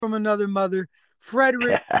from another mother,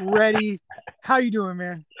 Frederick Reddie. How you doing,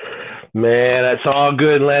 man? Man, that's all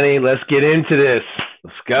good, Lenny. Let's get into this.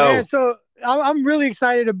 Let's Man, go. so I'm really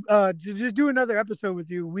excited to just do another episode with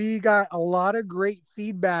you. We got a lot of great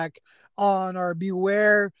feedback on our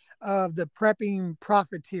Beware of the Prepping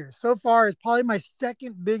Profiteer. So far, it's probably my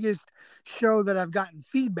second biggest show that I've gotten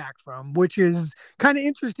feedback from, which is kind of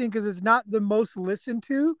interesting because it's not the most listened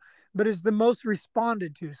to, but it's the most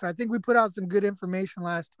responded to. So I think we put out some good information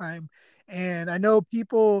last time. And I know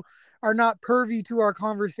people are not pervy to our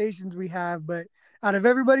conversations we have, but out of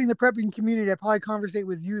everybody in the prepping community, I probably conversate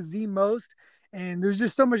with you the most. And there's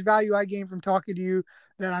just so much value I gain from talking to you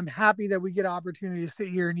that I'm happy that we get an opportunity to sit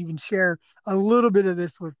here and even share a little bit of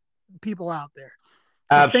this with people out there.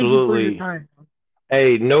 So thank you for your Absolutely. time.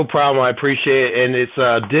 Hey, no problem. I appreciate it. And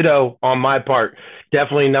it's ditto on my part.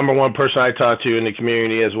 Definitely number one person I talk to in the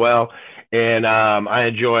community as well. And I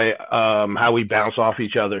enjoy how we bounce off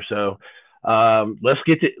each other. So let's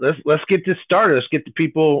get this started. Let's get the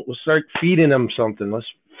people. Let's start feeding them something. Let's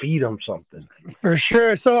feed them something. For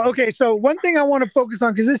sure. So, okay. So, one thing I want to focus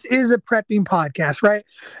on, because this is a prepping podcast, right?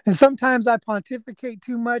 And sometimes I pontificate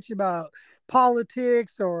too much about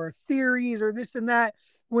politics or theories or this and that,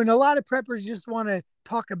 when a lot of preppers just want to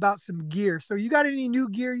talk about some gear. So, you got any new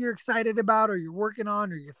gear you're excited about, or you're working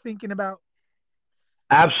on, or you're thinking about?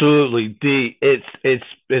 Absolutely.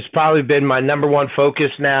 It's probably been my number one focus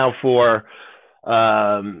now for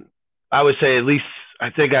um I would say at least I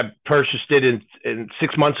think I purchased it in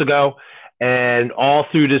 6 months ago, and all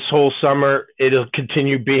through this whole summer it'll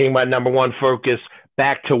continue being my number one focus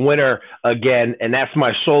back to winter again, and that's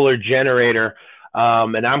my solar generator.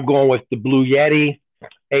 And I'm going with the Blue Yeti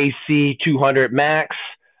AC 200 Max.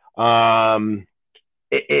 Um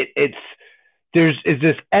it's there's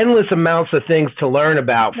just endless amounts of things to learn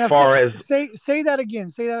about Now, say far as say that again.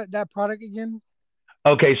 Say that product again.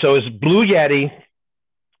 okay, so it's Blue Yeti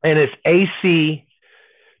and it's AC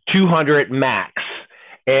 200 Max.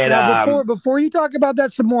 And Now, before you talk about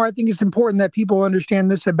that some more, I think it's important that people understand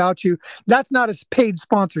this about you. That's not a paid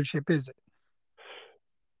sponsorship, is it?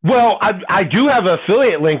 well, I do have an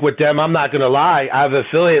affiliate link with them. I'm not going to lie. I have an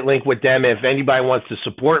affiliate link with them. If anybody wants to But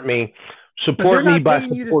they're support me not by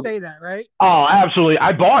paying you to support. say that, right? Oh, absolutely.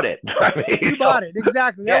 I bought it. I mean, You so bought it.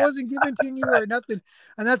 Exactly. That yeah, wasn't given to you or nothing.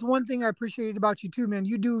 And that's one thing I appreciate about you too, man.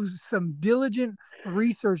 You do some diligent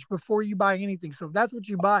research before you buy anything. So if that's what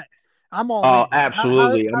you buy, I'm all oh, in. So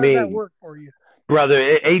absolutely. I how does that mean, work for you?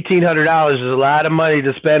 brother, $1,800 is a lot of money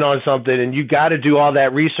to spend on something, and you got to do all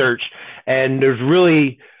that research. And there's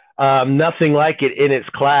really nothing like it in its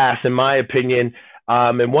class, in my opinion.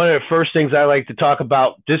 And one of the first things I like to talk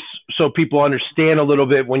about, just so people understand a little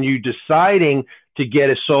bit, when you deciding to get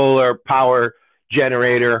a solar power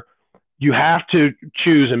generator, you have to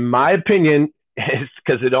choose, in my opinion,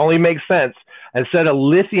 because it only makes sense, instead of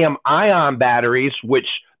lithium ion batteries, which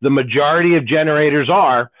the majority of generators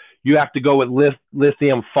are, you have to go with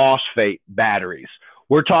lithium phosphate batteries.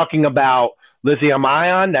 We're talking about lithium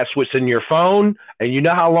ion. That's what's in your phone, and you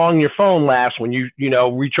know how long your phone lasts when you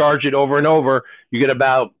recharge it over and over. You get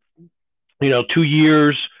about 2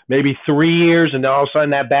 years, maybe 3 years, and then all of a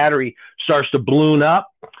sudden that battery starts to balloon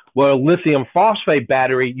up. Well, a lithium phosphate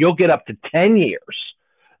battery, you'll get up to 10 years.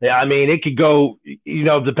 Yeah, I mean, it could go,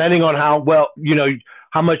 depending on how well,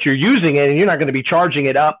 how much you're using it, and you're not going to be charging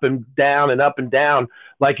it up and down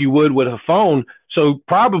like you would with a phone. So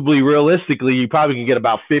probably realistically, you probably can get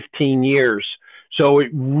about 15 years. So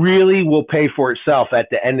it really will pay for itself at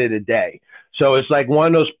the end of the day. So it's like one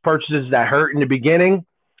of those purchases that hurt in the beginning,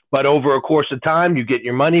 but over a course of time, you get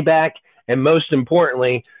your money back. And most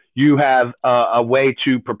importantly, you have a way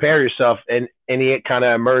to prepare yourself in any kind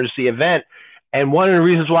of emergency event. And one of the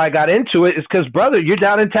reasons why I got into it is because, brother, you're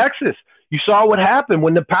down in Texas. You saw what happened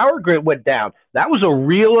when the power grid went down. That was a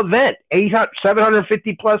real event.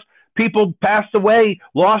 750 plus people passed away,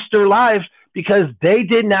 lost their lives because they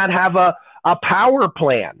did not have a power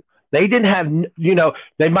plan. They didn't have,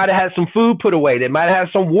 they might have had some food put away. They might have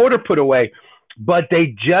had some water put away, but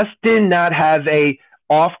they just did not have a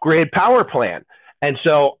off-grid power plan. And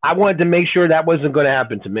so I wanted to make sure that wasn't going to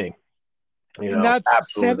happen to me. And that's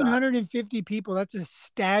Absolutely not. 750 people. That's a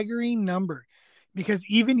staggering number because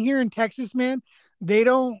even here in Texas, man, they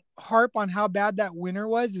don't harp on how bad that winter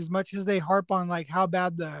was as much as they harp on like how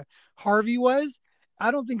bad the Harvey was.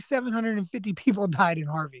 I don't think 750 people died in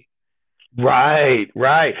Harvey. Right,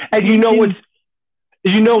 right. And In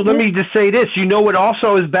let me just say this. You know what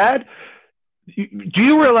also is bad? Do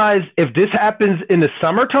you realize if this happens in the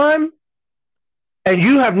summertime and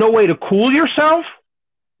you have no way to cool yourself,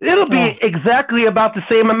 it'll oh, be exactly about the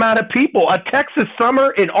same amount of people. A Texas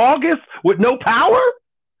summer in August with no power?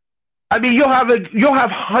 I mean, you'll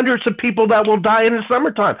have hundreds of people that will die in the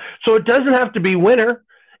summertime. So it doesn't have to be winter.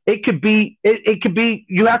 It could be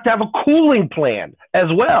you have to have a cooling plan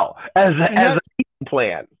as well And as a that heating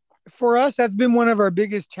plan. for us, that's been one of our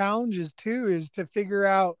biggest challenges too, is to figure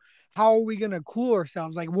out how are we going to cool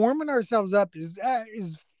ourselves. Like warming ourselves up is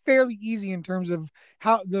fairly easy in terms of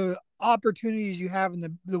how the opportunities you have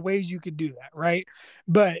and the ways you could do that, right?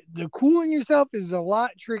 But the cooling yourself is a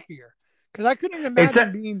lot trickier because It's a,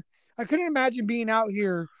 I couldn't imagine being out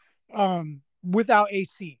here without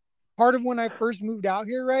AC. Part of when I first moved out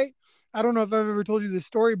here, right? I don't know if I've ever told you this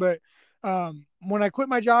story, but when I quit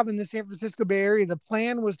my job in the San Francisco Bay Area, the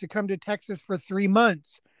plan was to come to Texas for 3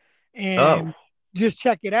 months oh. and just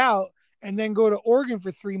check it out and then go to Oregon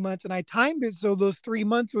for 3 months. And I timed it so those 3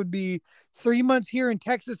 months would be 3 months here in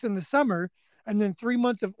Texas in the summer and then 3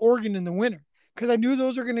 months of Oregon in the winter. Because I knew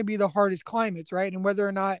those are going to be the hardest climates, right? And whether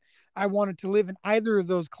or not I wanted to live in either of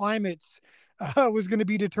those climates was going to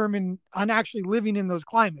be determined on actually living in those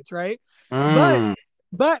climates, right? But Mm.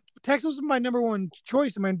 but Texas was my number one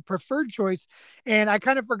choice, my preferred choice, and I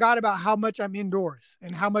kind of forgot about how much I'm indoors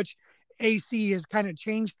and how much AC has kind of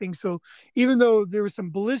changed things. So even though there was some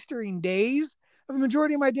blistering days, the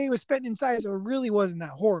majority of my day was spent inside, so it really wasn't that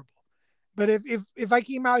horrible. But if I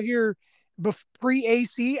came out here pre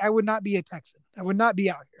AC, I would not be a Texan. I would not be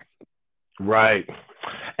out here. Right.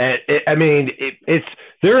 And I mean, it's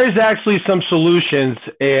there is actually some solutions,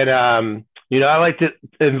 and I like to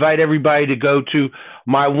invite everybody to go to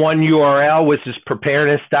my one URL, which is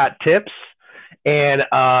preparedness.tips, and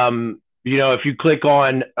if you click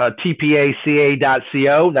on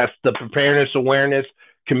tpaca.co, that's the Preparedness Awareness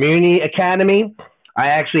Community Academy. I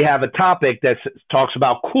actually have a topic that talks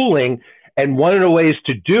about cooling, and one of the ways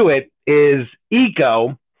to do it is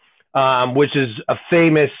Eco, which is a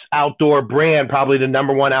famous outdoor brand, probably the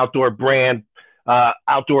number one outdoor brand,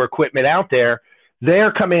 outdoor equipment out there.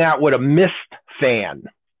 They're coming out with a mist fan.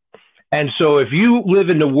 And so if you live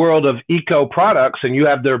in the world of eco products and you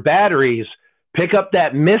have their batteries, pick up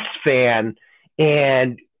that mist fan,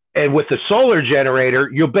 and with the solar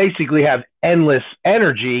generator, you'll basically have endless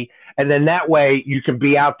energy. And then that way you can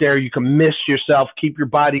be out there, you can mist yourself, keep your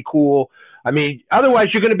body cool. I mean,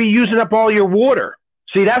 otherwise you're going to be using up all your water.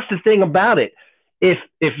 See, that's the thing about it. If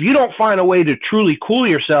you don't find a way to truly cool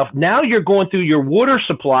yourself, now you're going through your water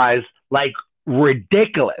supplies like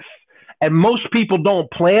ridiculous. And most people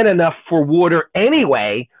don't plan enough for water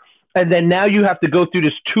anyway. And then now you have to go through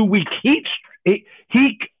this 2 week heat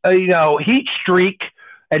streak,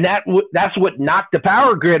 and that's what knocked the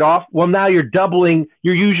power grid off. Well, now you're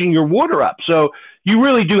using your water up. So you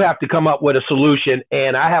really do have to come up with a solution.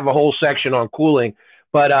 And I have a whole section on cooling,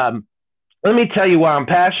 but let me tell you why I'm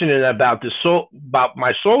passionate about about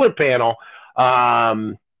my solar panel.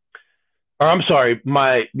 Or I'm sorry,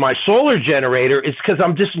 my solar generator is because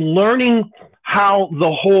I'm just learning how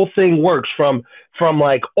the whole thing works from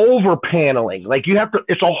like over paneling. Like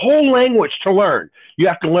it's a whole language to learn. You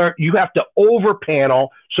have to over panel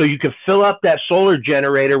so you can fill up that solar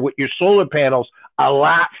generator with your solar panels a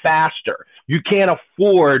lot faster. You can't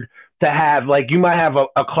afford to have, like, you might have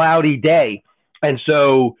a cloudy day. And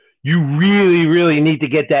so you really, really need to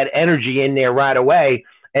get that energy in there right away.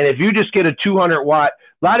 And if you just get a 200 watt,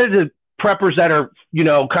 a lot of the preppers that are,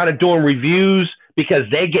 kind of doing reviews, because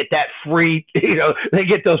they get that free, they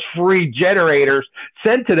get those free generators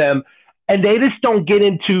sent to them, and they just don't get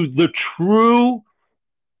into the true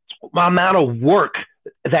amount of work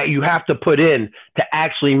that you have to put in to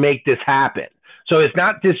actually make this happen. So it's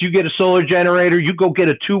not just you get a solar generator, you go get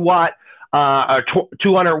a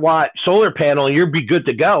 200 watt solar panel, and you'll be good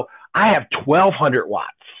to go. I have 1,200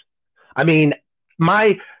 watts. I mean,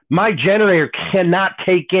 my generator cannot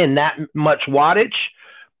take in that much wattage,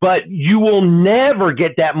 but you will never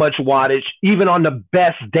get that much wattage even on the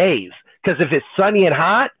best days. Because if it's sunny and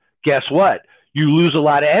hot, guess what? You lose a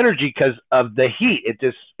lot of energy because of the heat.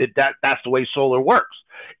 That's the way solar works.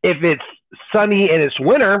 If it's sunny and it's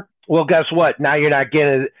winter, well, guess what? Now you're not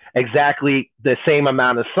getting exactly the same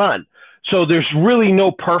amount of sun. So there's really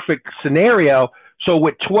no perfect scenario. So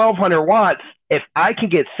with 1,200 watts, if I can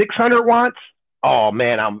get 600 watts, oh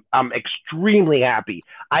man, I'm extremely happy.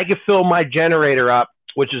 I can fill my generator up,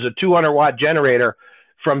 which is a 200 watt generator,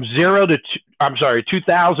 from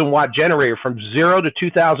 2,000 watt generator, from 0 to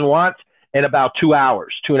 2,000 watts in about 2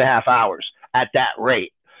 hours, 2.5 hours at that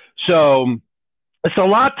rate. So it's a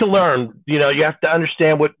lot to learn. You have to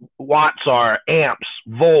understand what watts are, amps,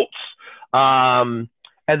 volts. And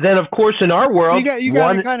then, of course, in our world, so you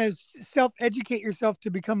got to kind of self-educate yourself to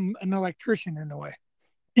become an electrician in a way.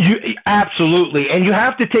 Absolutely. And you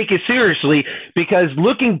have to take it seriously, because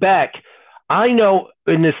looking back, I know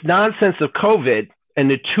in this nonsense of COVID and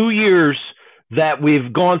the 2 years that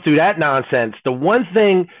we've gone through that nonsense, the one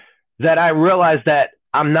thing that I realized that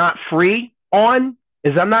I'm not free on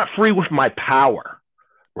is I'm not free with my power,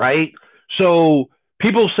 right? So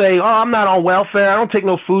people say, "Oh, I'm not on welfare. I don't take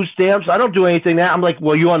no food stamps. I don't do anything that." I'm like,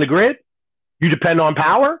 "Well, you on the grid? You depend on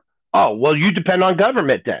power? Oh, well, you depend on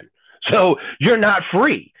government then. So you're not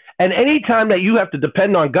free. And anytime that you have to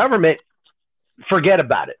depend on government, forget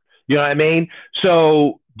about it. You know what I mean?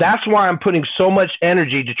 So that's why I'm putting so much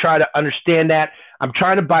energy to try to understand that. I'm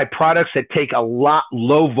trying to buy products that take a lot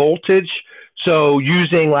low voltage. So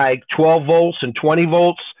using like 12 volts and 20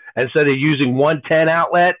 volts instead of using 110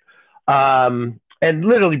 outlet. And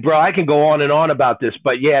literally, bro, I can go on and on about this,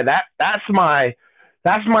 but yeah, that's my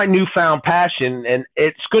newfound passion, and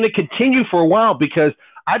it's going to continue for a while because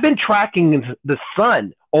I've been tracking the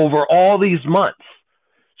sun over all these months.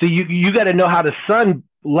 So you got to know how the sun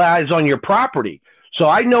lies on your property. So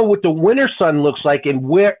I know what the winter sun looks like and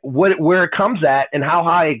where it comes at and how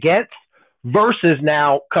high it gets versus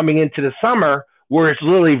now coming into the summer where it's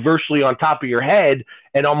literally virtually on top of your head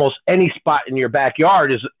and almost any spot in your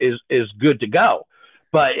backyard is good to go.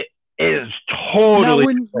 But it is totally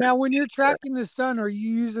Now when you're tracking the sun, are you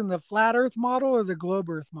using the flat Earth model or the globe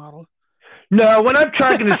Earth model? no, when I'm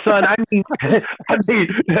tracking the sun, I mean,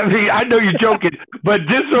 I know you're joking, but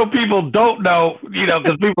just so people don't know,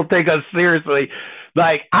 because people take us seriously,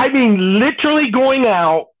 like, I mean, literally going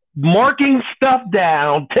out, marking stuff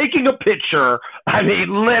down, taking a picture. I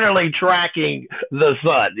mean, literally tracking the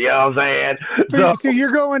sun. You know what I'm saying? So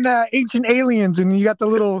you're going ancient aliens, and you got the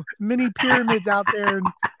little mini pyramids out there, and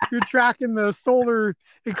you're tracking the solar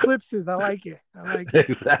eclipses. I like it. I like it.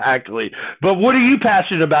 Exactly. But what are you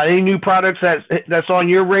passionate about? Any new products that's on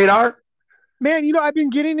your radar? Man, I've been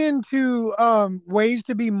getting into ways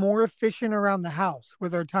to be more efficient around the house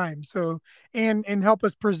with our time. So and help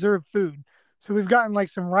us preserve food. So we've gotten like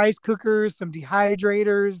some rice cookers, some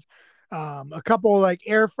dehydrators, a couple like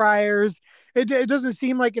air fryers. It doesn't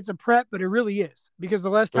seem like it's a prep, but it really is because the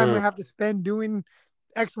less time we Mm, have to spend doing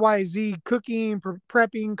XYZ cooking,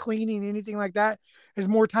 prepping, cleaning, anything like that is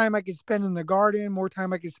more time I can spend in the garden, more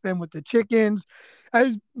time I can spend with the chickens.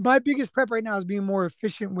 As my biggest prep right now is being more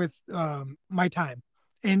efficient with my time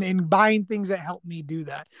and buying things that help me do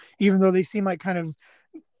that, even though they seem like kind of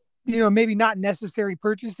maybe not necessary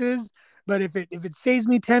purchases. But if it saves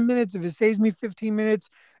me 10 minutes, if it saves me 15 minutes,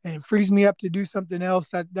 and it frees me up to do something else,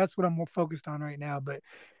 that's what I'm more focused on right now. But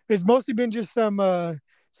it's mostly been just some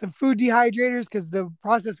food dehydrators because the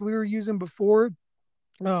process we were using before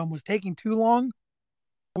was taking too long.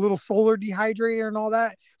 A little solar dehydrator and all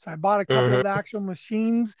that. So I bought a couple of the mm-hmm. actual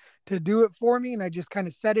machines to do it for me, and I just kind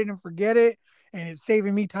of set it and forget it. And it's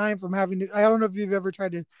saving me time from having to. I don't know if you've ever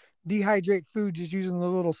tried to dehydrate food just using the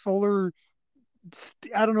little solar.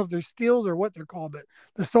 I don't know if they're steels or what they're called, but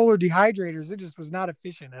the solar dehydrators, it just was not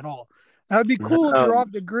efficient at all. That would be cool if you're No.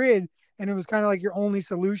 off the grid and it was kind of like your only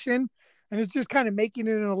solution. And it's just kind of making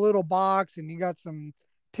it in a little box and you got some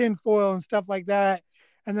tin foil and stuff like that.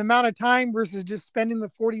 And the amount of time versus just spending the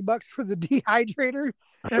 $40 for the dehydrator.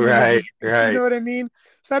 I mean, it Right, just, you know right. what I mean?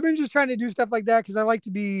 So I've been just trying to do stuff like that because I like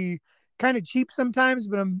to be kind of cheap sometimes,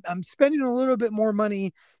 but I'm spending a little bit more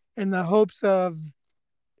money in the hopes of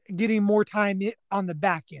getting more time on the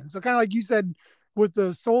back end. So kind of like you said with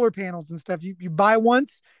the solar panels and stuff, you buy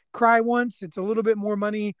once, cry once. It's a little bit more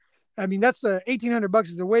money. I mean, that's $1,800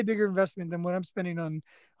 is a way bigger investment than what I'm spending on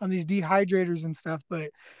these dehydrators and stuff.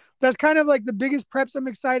 But that's kind of like the biggest preps I'm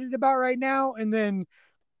excited about right now. And then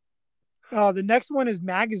the next one is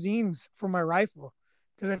magazines for my rifle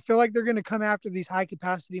because I feel like they're going to come after these high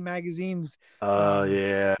capacity magazines Oh um,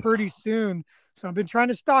 yeah. pretty soon. So I've been trying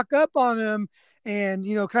to stock up on them, and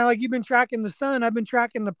kind of like you've been tracking the sun, I've been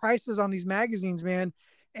tracking the prices on these magazines, man.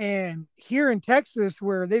 And here in Texas,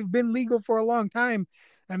 where they've been legal for a long time,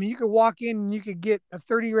 I mean, you could walk in and you could get a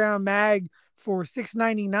 30 round mag for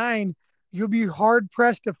 $6.99. You'll be hard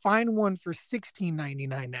pressed to find one for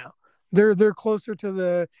 $16.99 now. They're closer to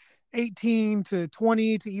the 18 to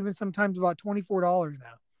 20 to even sometimes about $24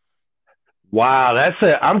 now. Wow,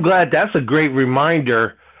 I'm glad that's a great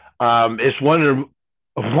reminder. It's one of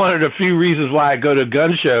the few reasons why I go to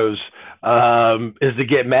gun shows is to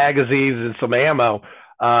get magazines and some ammo.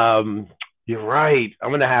 Um, you're right.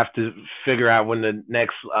 I'm gonna have to figure out when the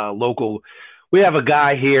next local. We have a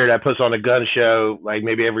guy here that puts on a gun show like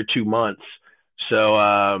maybe every 2 months. So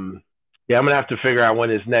yeah, I'm gonna have to figure out when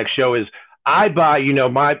his next show is. I buy,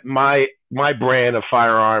 my brand of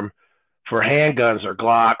firearm for handguns are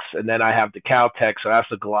Glocks, and then I have the Caltech, so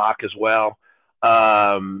that's a Glock as well.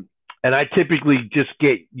 And I typically just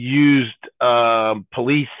get used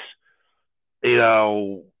police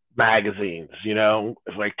magazines,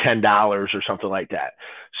 it's like $10 or something like that.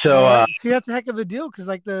 So, Yeah, see, that's a heck of a deal because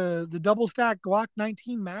like the double stack Glock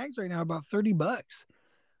 19 mags right now about $30.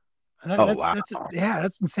 And oh, that's wow. yeah,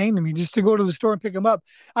 that's insane to me. Just to go to the store and pick them up,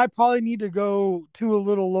 I probably need to go to a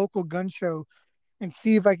little local gun show and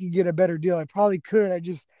see if I could get a better deal. I probably could. I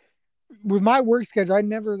just with my work schedule, I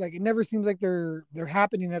never like it never seems like they're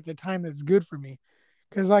happening at the time that's good for me.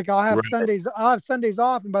 Cause like I'll have Sundays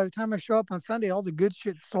off, and by the time I show up on Sunday, all the good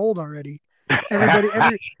shit's sold already. Everybody,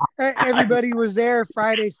 everybody was there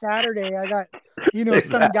Friday, Saturday. I got,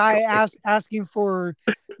 some guy Exactly. asking for,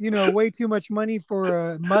 way too much money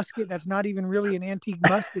for a musket that's not even really an antique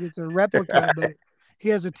musket. It's a replica, but he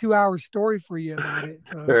has a 2 hour story for you about it.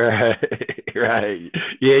 So Right, right.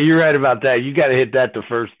 Yeah, you're right about that. You got to hit that the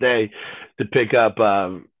first day to pick up,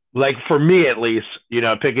 like for me at least,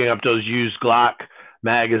 picking up those used Glock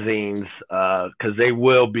magazines, because they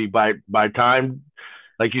will be by time,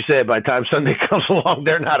 like you said, by the time Sunday comes along,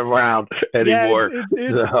 they're not around yeah, it's anymore. it's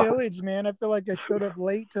it's So, pillage, man. I feel like I showed up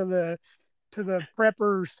late to the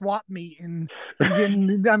prepper swap meet, and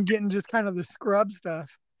I'm getting just kind of the scrub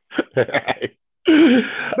stuff. right.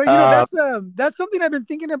 But Uh, that's something I've been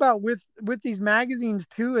thinking about with these magazines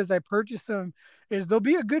too. As I purchase them, is they'll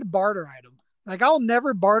be a good barter item. Like I'll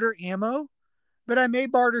never barter ammo, but I may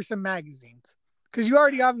barter some magazines because you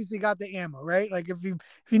already obviously got the ammo, right? Like if you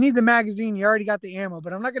need the magazine, you already got the ammo.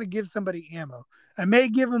 But I'm not going to give somebody ammo. I may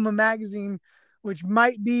give them a magazine, which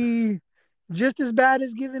might be just as bad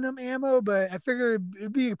as giving them ammo, but I figure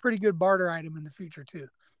it'd be a pretty good barter item in the future too.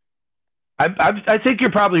 I think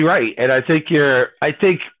you're probably right, and I think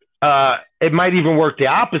it might even work the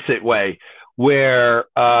opposite way, where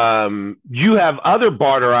you have other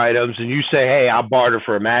barter items, and you say, "Hey, I'll barter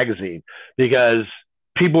for a magazine," because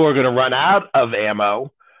people are going to run out of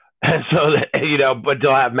ammo, and so but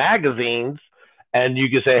they'll have magazines, and you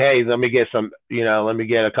can say, "Hey, let me get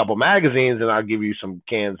a couple magazines, and I'll give you some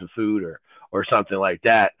cans of food or something like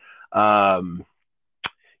that."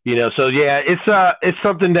 So yeah, it's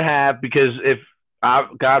something to have, because if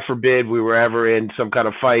God forbid we were ever in some kind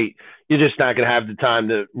of fight, you're just not going to have the time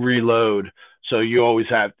to reload. So you always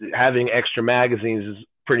having extra magazines is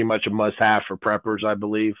pretty much a must have for preppers, I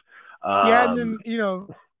believe. Yeah, and Um, then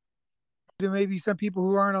there may be some people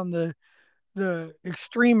who aren't on the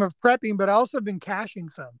extreme of prepping, but I also been caching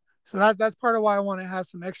some. So that's part of why I want to have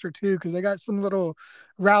some extra too, because I got some little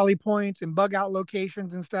rally points and bug out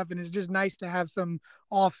locations and stuff, and it's just nice to have some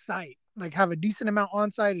off site, like have a decent amount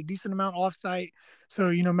on site, a decent amount off site.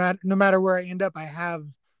 So no matter where I end up, I have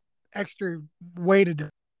extra way to do.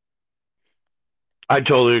 I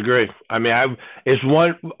totally agree. I mean, it's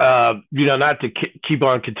one, not to keep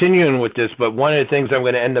on continuing with this, but one of the things I'm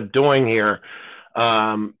going to end up doing here,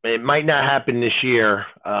 it might not happen this year,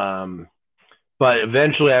 but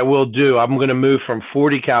eventually I will do. I'm going to move from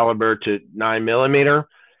 40 caliber to 9 millimeter.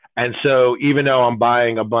 And so even though I'm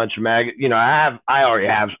buying a bunch of I already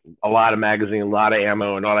have a lot of magazine, a lot of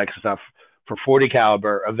ammo and all that stuff for 40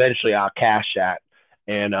 caliber. Eventually I'll cash that,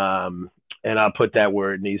 and, I'll put that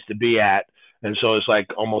where it needs to be at. And so it's like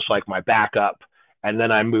almost like my backup. And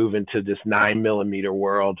then I move into this 9 millimeter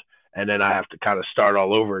world, and then I have to kind of start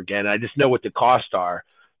all over again. I just know what the costs are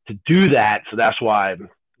to do that. So that's why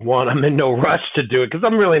I'm in no rush to do it, because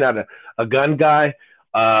I'm really not a gun guy.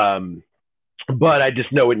 But I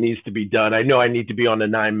just know it needs to be done. I know I need to be on the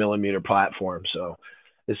 9 millimeter platform. So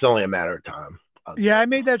it's only a matter of time, I'd Yeah, say. I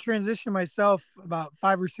made that transition myself about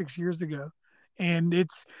 5 or 6 years ago, and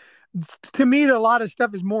it's to me a lot of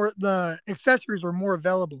stuff is more the accessories were more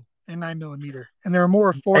available in 9 millimeter, and they were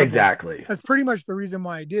more affordable. Exactly. That's pretty much the reason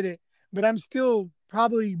why I did it. But I'm still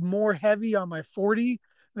probably more heavy on my 40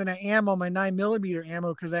 than I am on my 9 millimeter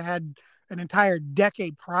ammo because I had an entire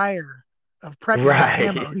decade prior of prepping that Right.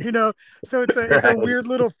 ammo. So it's a Right. weird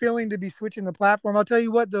little feeling to be switching the platform. I'll tell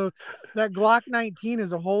you what, though, that Glock 19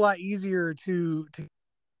 is a whole lot easier to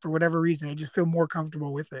for whatever reason. I just feel more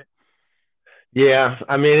comfortable with it. Yeah.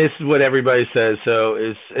 I mean, it's what everybody says. So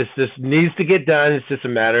it's just needs to get done. It's just a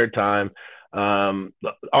matter of time. Um,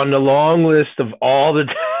 on the long list of all the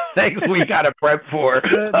things we got to prep for,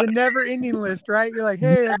 The never ending list, right? You're like,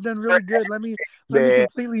 hey, I've done really good. Let me man.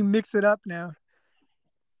 completely mix it up now.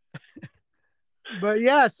 But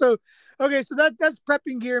yeah, so okay, so that's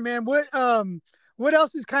prepping gear, man. What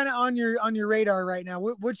else is kind of on your radar right now?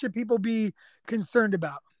 What should people be concerned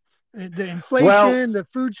about? The Well, inflation, the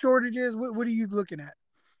food shortages. What are you looking at?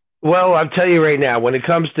 I'll tell you right now, when it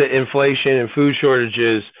comes to inflation and food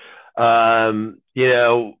shortages, um, you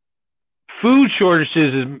know, food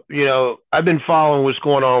shortages is, I've been following what's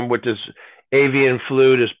going on with this avian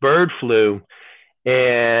flu, this bird flu,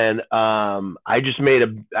 and I just made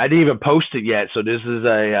I didn't even post it yet, so this is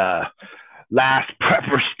a last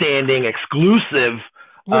prepper standing exclusive.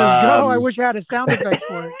 Let's go. I wish I had a sound effect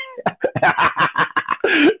for it.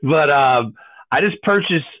 But I just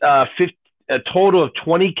purchased a total of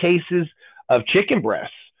 20 cases of chicken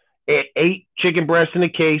breasts. 8 chicken breasts in a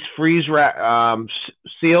case, freeze wrap,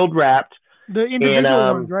 sealed, wrapped, The and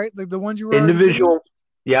individual ones, right? Like the ones you were already getting? individual.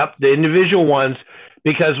 Yep, the individual ones.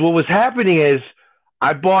 Because what was happening is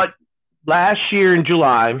I bought last year in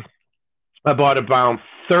July. I bought about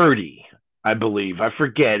 30, I believe. I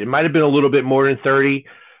forget. It might have been a little bit more than 30,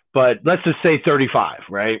 but let's just say 35,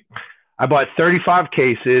 right? I bought 35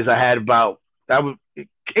 cases. I had about that was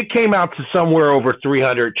it came out to somewhere over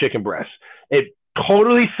 300 chicken breasts. It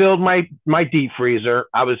totally filled my deep freezer.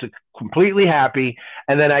 I was completely happy,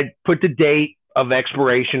 and then I put the date of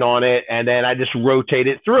expiration on it, and then I just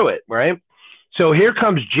rotated through it, right? So here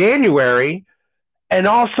comes January, and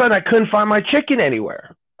all of a sudden I couldn't find my chicken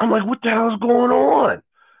anywhere. I'm like, what the hell is going on?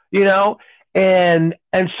 You know? And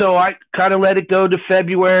so I kind of let it go to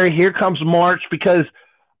February. Here comes March because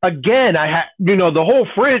again, I had the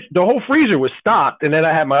whole freezer was stocked, and then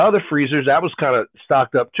I had my other freezers that was kind of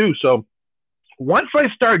stocked up too. So once I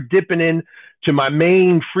started dipping in to my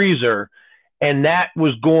main freezer, and that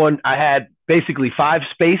was going, I had basically 5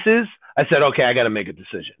 spaces. I said, okay, I got to make a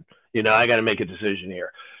decision. I got to make a decision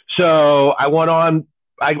here. So I went on.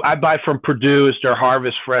 I buy from Purdue. It's their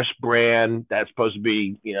Harvest Fresh brand. That's supposed to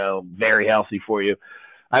be, very healthy for you.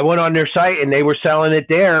 I went on their site and they were selling it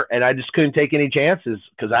there, and I just couldn't take any chances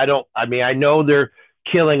because I know they're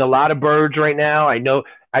killing a lot of birds right now.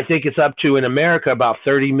 I think it's up to in America about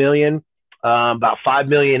 30 million, about 5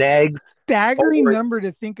 million eggs. Staggering number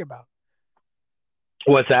to think about.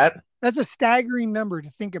 What's that? That's a staggering number to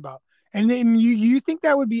think about. And then you think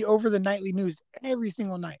that would be over the nightly news every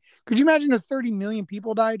single night. Could you imagine if 30 million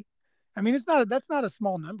people died? I mean, that's not a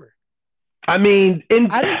small number. I mean,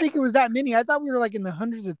 I didn't think it was that many. I thought we were like in the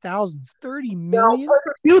hundreds of thousands. 30 million?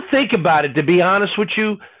 You think about it, to be honest with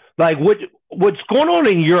you, like what's going on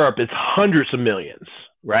in Europe is hundreds of millions,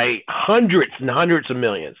 right? Hundreds and hundreds of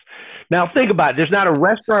millions. Now think about it. There's not a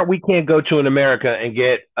restaurant we can't go to in America and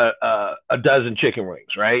get a dozen chicken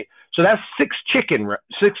wings, right? So that's 6 chickens.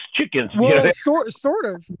 Well, sort of. Sort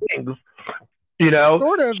of.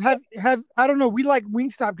 Have I don't know. We like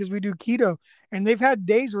Wingstop because we do keto, and they've had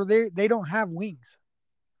days where they don't have wings.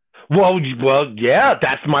 Well, yeah.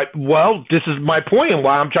 This is my point and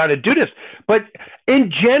why I'm trying to do this. But in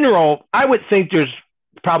general, I would think there's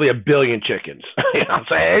probably a billion chickens. I'm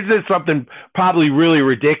saying it's something probably really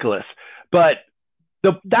ridiculous, but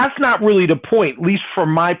that's not really the point, at least from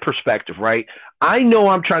my perspective, right? I know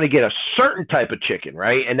I'm trying to get a certain type of chicken,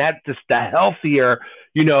 right? And that's just the healthier,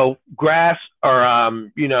 grass or,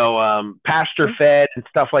 pasture fed and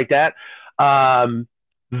stuff like that.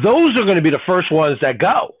 Those are going to be the first ones that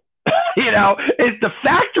go. It's the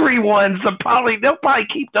factory ones they'll probably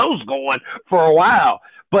keep those going for a while.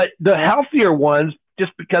 But the healthier ones,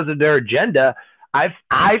 just because of their agenda, I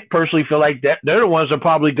personally feel like they're the ones that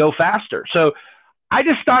probably go faster. So I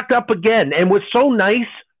just stocked up again. And what's so nice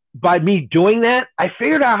by me doing that, I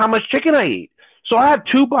figured out how much chicken I eat. So I have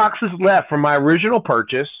 2 boxes left from my original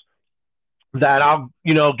purchase that I'll,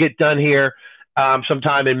 get done here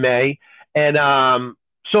sometime in May. And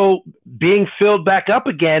so being filled back up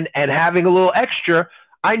again and having a little extra,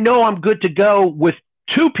 I know I'm good to go with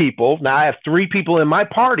 2 people. Now I have 3 people in my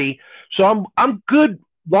party. So I'm good.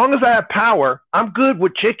 Long as I have power, I'm good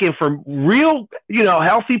with chicken for real,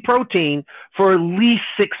 healthy protein for at least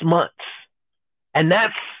 6 months. And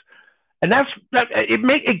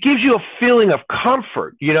it gives you a feeling of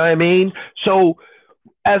comfort. You know what I mean? So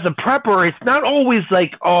as a prepper, it's not always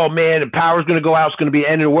like, oh man, the power's going to go out. It's going to be the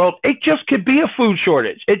end of the world. It just could be a food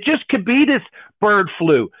shortage. It just could be this bird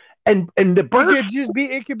flu. And the bird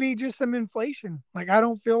it could be just some inflation. Like I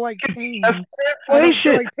don't feel like paying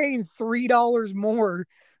 $3 more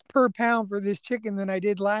per pound for this chicken than I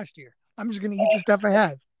did last year. I'm just going to eat the stuff I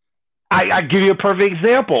have. I give you a perfect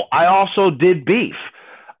example. I also did beef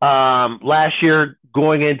last year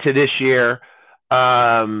going into this year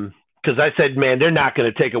because I said, man, they're not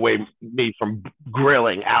going to take away me from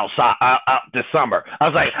grilling outside out this summer. I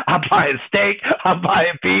was like, I'm buying steak, I'm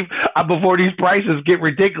buying beef. Before these prices get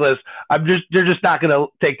ridiculous, they're just not going to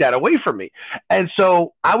take that away from me. And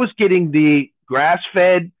so I was getting the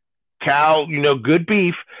grass-fed cow, good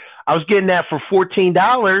beef. I was getting that for $14,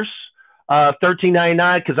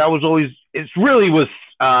 $13.99 because it really was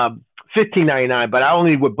 $15.99, but I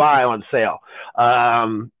only would buy on sale.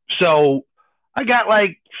 So I got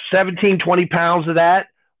like 17, 20 pounds of that,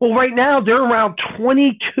 Well, right now they're around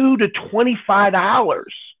 $22 to $25.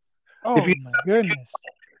 If Oh you my goodness.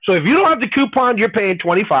 So if you don't have the coupon, you're paying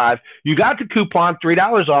 25. You got the coupon,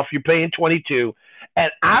 $3 off, you're paying 22.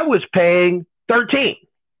 And I was paying 13.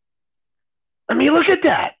 I mean, look at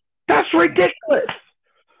that. That's ridiculous.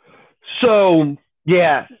 So,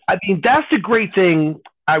 yeah, I mean, that's the great thing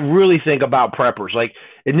I really think about preppers. Like,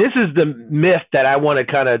 and this is the myth that I want to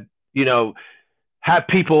kind of, have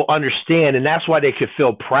people understand, and that's why they could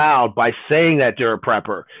feel proud by saying that they're a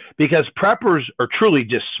prepper, because preppers are truly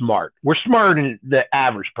just smart. We're smarter than the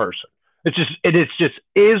average person. It's just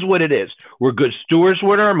is what it is. We're good stewards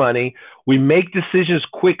with our money. We make decisions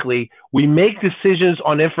quickly. We make decisions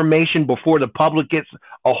on information before the public gets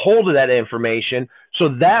a hold of that information. So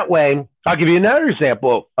that way, I'll give you another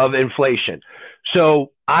example of inflation.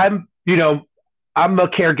 So I'm a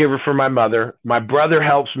caregiver for my mother. My brother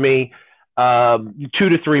helps me 2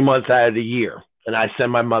 to 3 months out of the year, and I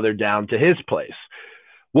send my mother down to his place.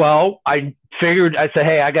 Well, I said,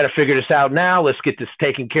 hey, I got to figure this out now. Let's get this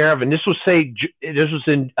taken care of. And this was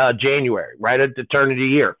in January, right at the turn of the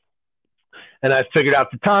year. And I figured out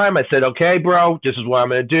the time. I said, okay, bro, this is what I'm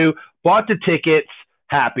going to do. Bought the tickets,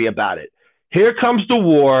 happy about it. Here comes the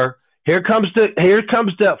war. Here comes the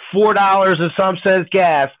 $4 and some cents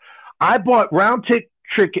gas. I bought round trip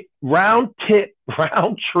ticket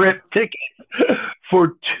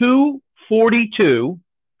for $242,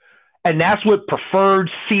 and that's with preferred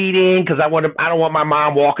seating, because I don't want my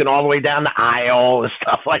mom walking all the way down the aisle and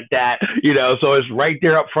stuff like that. So it's right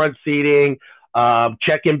there up front seating,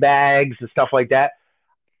 check-in bags and stuff like that.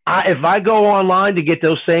 If I go online to get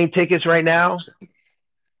those same tickets right now,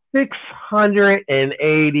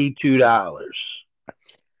 $682.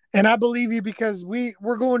 And I believe you, because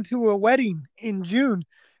we're going to a wedding in June,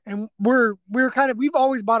 and we've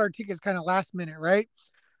always bought our tickets kind of last minute, right?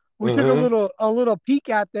 We took a little peek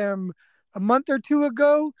at them a month or two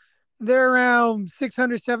ago. They're around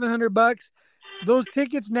 $600-700. Those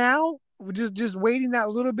tickets now, just waiting that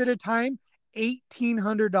little bit of time,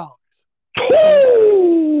 $1,800.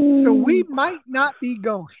 So we might not be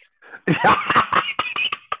going.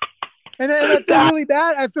 And I feel really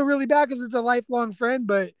bad. Because it's a lifelong friend,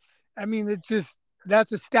 but I mean,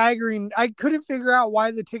 that's a staggering. I couldn't figure out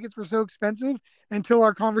why the tickets were so expensive until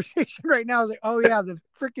our conversation right now. I was like, oh yeah, the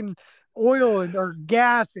freaking oil or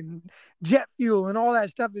gas and jet fuel and all that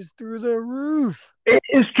stuff is through the roof.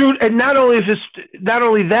 It's true, and not only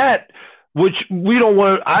that, which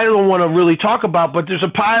I don't want to really talk about, but there's a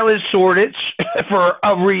pilot shortage for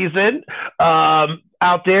a reason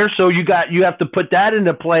out there. So you have to put that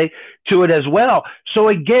into play to it as well. So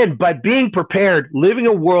again, by being prepared, living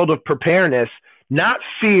a world of preparedness, not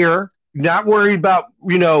fear, not worried about,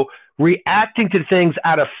 reacting to things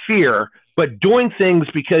out of fear, but doing things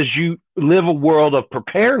because you live a world of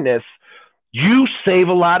preparedness, you save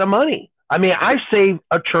a lot of money. I mean, I save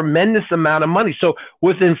a tremendous amount of money. So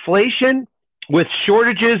with inflation, with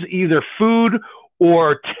shortages, either food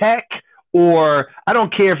or tech, or I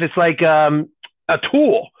don't care if it's like a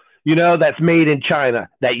tool, that's made in China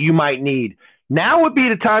that you might need. Now would be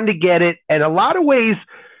the time to get it. And a lot of ways,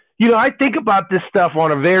 I think about this stuff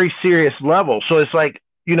on a very serious level. So it's like,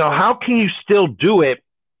 how can you still do it,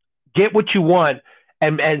 get what you want,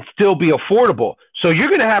 and still be affordable? So you're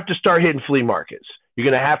going to have to start hitting flea markets. You're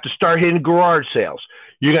going to have to start hitting garage sales.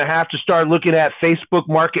 You're going to have to start looking at Facebook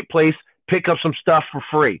Marketplace, pick up some stuff for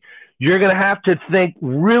free. You're going to have to think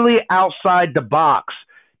really outside the box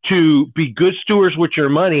to be good stewards with your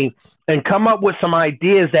money and come up with some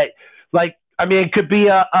ideas that, it could be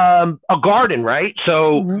a garden, right?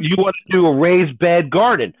 So you want to do a raised bed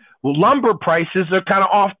garden. Well, lumber prices are kind of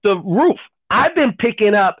off the roof. I've been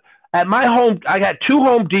picking up at my home. I got 2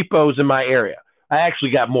 Home Depots in my area. I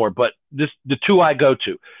actually got more, but the 2 I go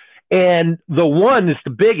to. And the one is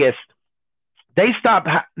the biggest. They stopped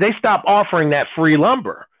offering that free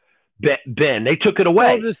lumber. Ben, they took it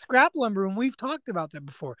away. Oh, the scrap lumber, and we've talked about that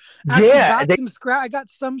before. I got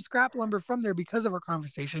some scrap lumber from there because of our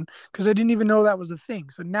conversation, because I didn't even know that was a thing.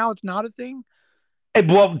 So now it's not a thing.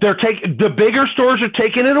 Well, the bigger stores are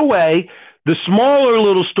taking it away. The smaller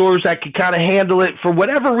little stores that can kind of handle it for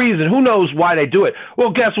whatever reason, who knows why they do it. Well,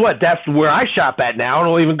 guess what? That's where I shop at now. I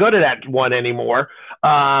don't even go to that one anymore.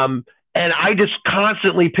 And I just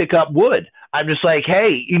constantly pick up wood. I'm just like,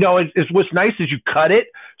 hey, it's what's nice is you cut it.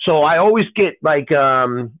 So I always get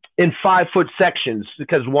in 5-foot sections,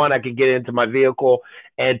 because 1, I can get into my vehicle,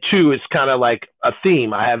 and 2, it's kind of like a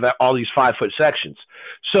theme. I have all these 5-foot sections.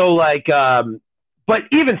 So but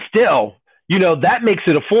even still, that makes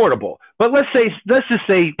it affordable. But let's just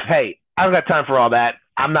say, hey, I don't got time for all that.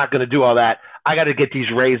 I'm not going to do all that. I got to get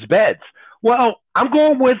these raised beds. Well, I'm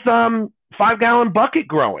going with 5 gallon bucket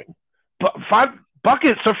growing. But 5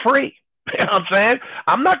 buckets are free. You know what I'm saying?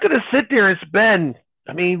 I'm not going to sit there and spend.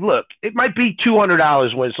 I mean, look, it might be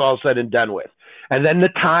 $200 when it's all said and done with, and then the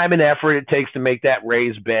time and effort it takes to make that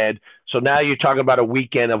raised bed. So now you're talking about a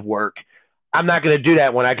weekend of work. I'm not going to do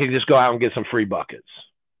that when I can just go out and get some free buckets.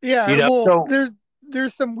 Yeah, You know, well, so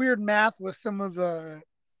there's some weird math with some of the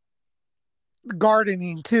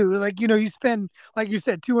gardening too. Like, you spend, like you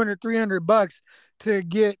said, 200, $300 to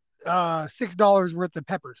get $6 worth of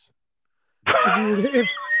peppers. If you were to,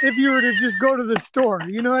 if you were to just go to the store,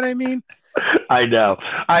 you know what I mean? I know,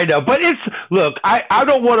 I know, but it's look. I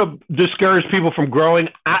don't want to discourage people from growing.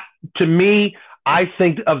 To me, I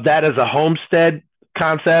think of that as a homestead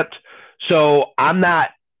concept. So I'm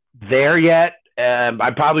not there yet.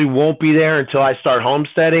 I probably won't be there until I start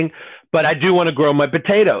homesteading. But I do want to grow my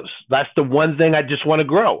potatoes. That's the one thing I just want to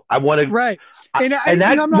grow. I want to, Right. And and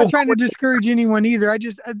that I'm not will trying to go. discourage anyone either. I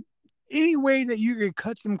just any way that you could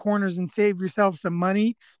cut some corners and save yourself some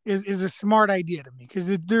money is a smart idea to me,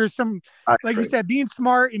 because there's some, I like you agree. said, being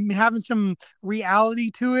smart and having some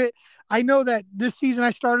reality to it. I know that this season I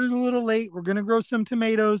started a little late. We're gonna grow some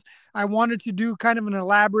tomatoes. I wanted to do kind of an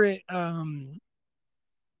elaborate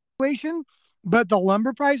situation, but the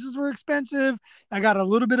lumber prices were expensive. I got a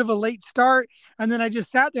little bit of a late start. And then I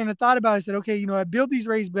just sat there and I thought about it. I said, okay, I build these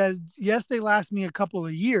raised beds. Yes, they last me a couple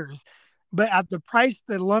of years, but at the price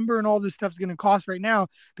that lumber and all this stuff is going to cost right now,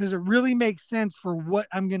 does it really make sense for what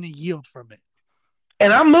I'm going to yield from it?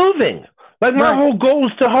 And I'm moving. Like my Right. whole goal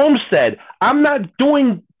is to homestead. I'm not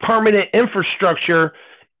doing permanent infrastructure,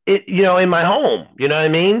 in my home. You know what I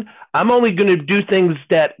mean? I'm only going to do things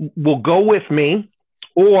that will go with me,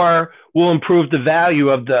 or will improve the value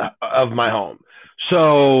of my home.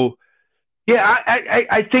 So yeah,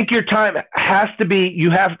 I think your time has to be. You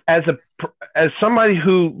have as somebody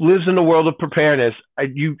who lives in the world of preparedness.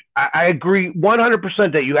 I agree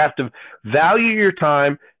 100% that you have to value your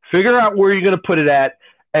time, figure out where you're going to put it at,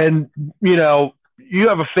 and you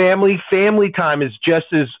have a family. Family time is just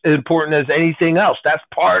as important as anything else. That's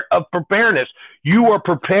part of preparedness. You Right. are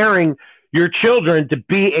preparing your children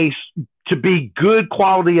to be good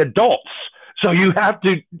quality adults. So you have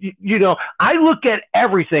to, I look at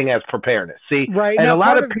everything as preparedness. See, Right. and Now, a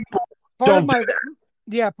lot of people part of don't do my, that.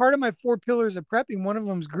 yeah, part of my four pillars of prepping, one of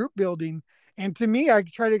them is group building. And to me, I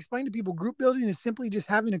try to explain to people group building is simply just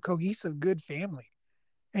having a cohesive, good family.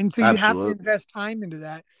 And so you have to Absolutely. invest time into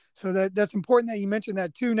that. So that's important that you mentioned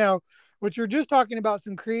that too. Now, what you're just talking about,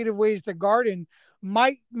 some creative ways to garden,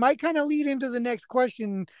 might kind of lead into the next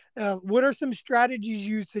question. What are some strategies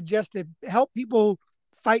you suggest to help people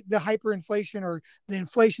fight the hyperinflation or the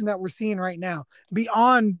inflation that we're seeing right now,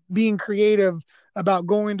 beyond being creative about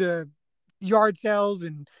going to yard sales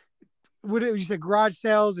and what you said, garage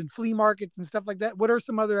sales and flea markets and stuff like that? What are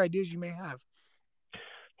some other ideas you may have?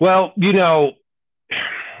 Well,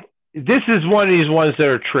 this is one of these ones that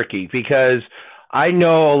are tricky because I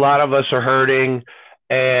know a lot of us are hurting,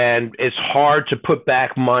 and it's hard to put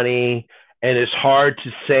back money, and it's hard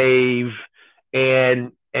to save,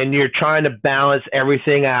 and you're trying to balance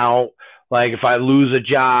everything out. Like if I lose a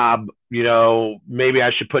job, maybe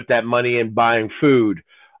I should put that money in buying food.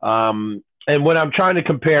 And what I'm trying to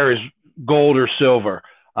compare is gold or silver.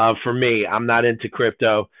 For me, I'm not into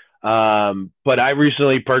crypto. But I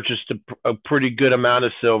recently purchased a pretty good amount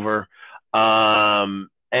of silver,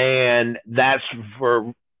 and that's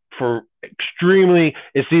for extremely.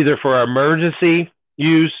 It's either for emergency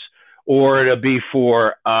use, or it'll be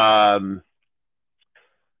for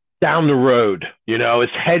down the road.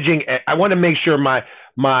 It's hedging. I want to make sure my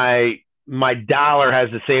dollar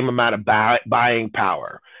has the same amount of buying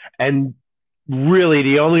power, and really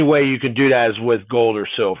the only way you can do that is with gold or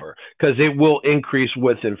silver, because it will increase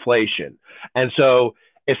with inflation. And so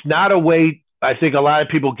it's not a way. I think a lot of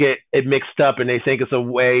people get it mixed up and they think it's a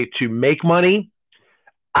way to make money.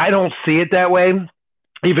 I don't see it that way,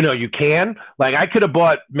 even though you can. Like I could have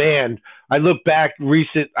bought, man, I just look back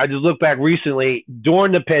recently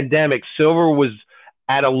during the pandemic, silver was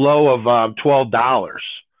at a low of $12.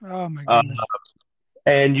 Oh my Uh, goodness.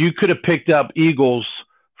 and you could have picked up Eagles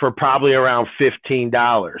for probably around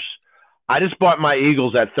 $15. I just bought my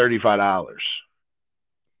Eagles at $35.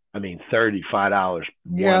 I mean, $35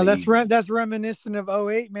 Yeah, one Eagle. that's reminiscent of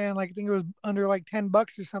 '08, man. Like I think it was under like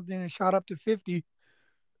 $10 or something and shot up to 50.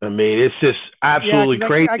 I mean, it's just Yeah, absolutely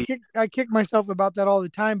because crazy. I kick myself about that all the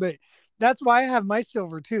time, but that's why I have my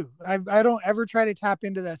silver too. I don't ever try to tap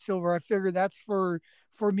into that silver. I figure that's for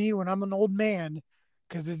me when I'm an old man,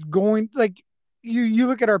 because it's going like you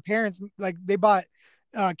look at our parents, like they bought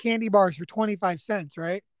candy bars for 25 cents,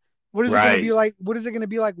 right? What is it going to be Right. like? What is it going to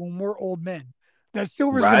be like when we're old men? That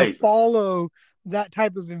silver is going to Right. follow that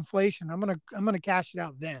type of inflation. I'm gonna cash it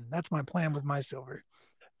out then. That's my plan with my silver.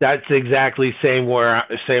 That's exactly same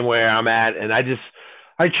way I'm at, and I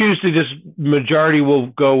choose to just majority will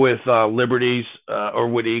go with Liberties or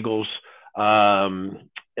with Eagles, and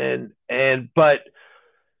but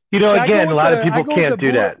See, again, a lot of people can't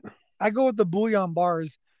do that. I go with the bullion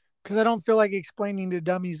bars because I don't feel like explaining to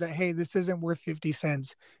dummies that hey, this isn't worth 50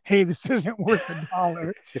 cents. Hey, this isn't worth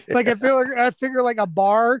 $1. Like I figure like a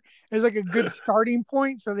bar is like a good starting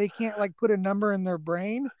point, so they can't like put a number in their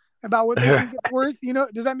brain about what they think it's worth.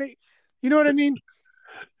 Does that make you know what I mean?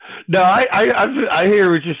 No, I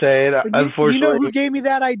hear what you're saying. But you know who Unfortunately, gave me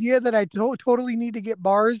that idea that I totally need to get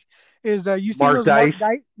bars is you seen Mark those Mark Dice.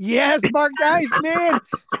 Dice? Yes, Mark Dice, man.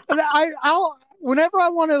 I'll whenever I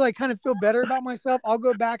want to like kind of feel better about myself, I'll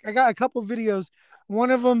go back. I got a couple videos. One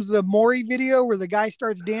of them's the Maury video where the guy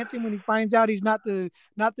starts dancing when he finds out he's not the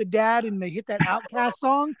dad, and they hit that Outcast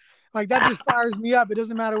song. Like that just fires me up. It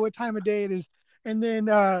doesn't matter what time of day it is. And then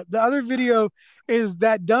the other video is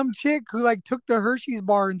that dumb chick who like took the Hershey's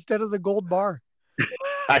bar instead of the gold bar.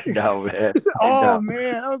 I know, man. I Oh know.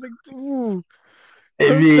 man, I was like, ooh.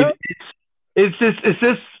 I mean,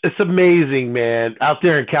 it's amazing, man. Out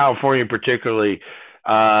there in California, particularly,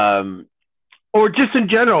 or just in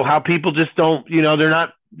general, how people just don't,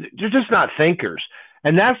 they're just not thinkers,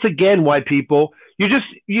 and that's again why people,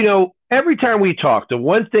 every time we talk, the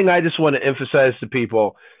one thing I just want to emphasize to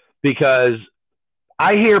people, because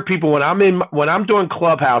I hear people when I'm doing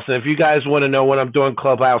Clubhouse, and if you guys want to know when I'm doing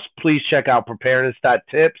Clubhouse, please check out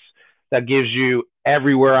preparedness.tips. That gives you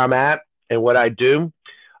everywhere I'm at and what I do.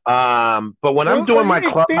 But when I'm Well, doing my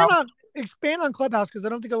Clubhouse, expand on Clubhouse because I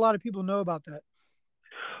don't think a lot of people know about that.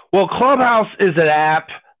 well, Clubhouse is an app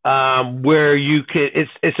where you can.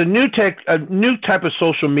 It's a new type of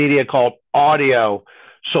social media called audio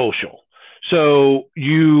social. So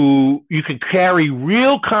you can carry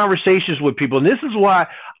real conversations with people, and this is why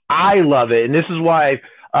I love it, and this is why,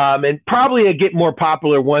 and probably it get more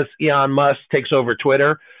popular once Elon Musk takes over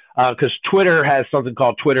Twitter, because Twitter has something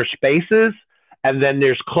called Twitter Spaces, and then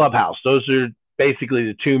there's Clubhouse. Those are basically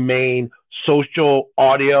the two main social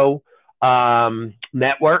audio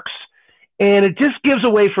networks, and it just gives a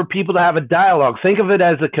way for people to have a dialogue. Think of it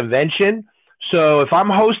as a convention. So if I'm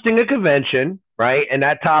hosting a convention, right, and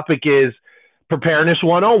that topic is preparedness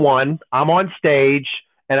 101, I'm on stage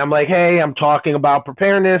and I'm like, hey, I'm talking about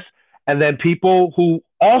preparedness. And then people who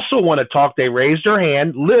also want to talk, they raise their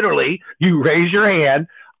hand. Literally, you raise your hand.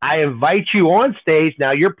 I invite you on stage.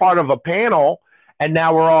 Now you're part of a panel, and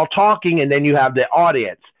now we're all talking, and then you have the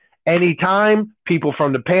audience. Anytime, people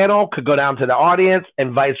from the panel could go down to the audience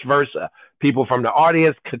and vice versa. People from the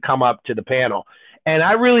audience could come up to the panel. And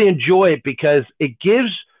I really enjoy it because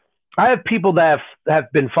I have people that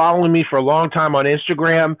have been following me for a long time on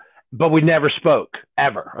Instagram, but we never spoke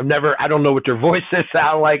ever. I don't know what their voices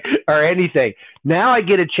sound like or anything. Now I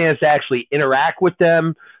get a chance to actually interact with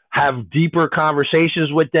them, have deeper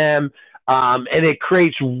conversations with them. And it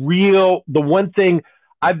creates the one thing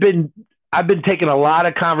I've been taking a lot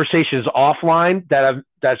of conversations offline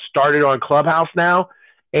that started on Clubhouse now.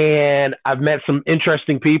 And I've met some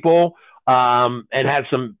interesting people, and had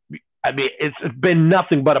some, it's been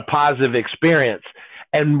nothing but a positive experience.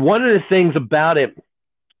 And one of the things about it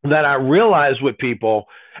that I realize with people,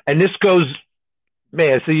 and this goes,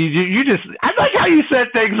 man, so you just, I like how you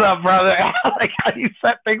set things up, brother. I like how you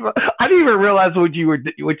set things up. I didn't even realize what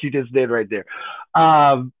you just did right there.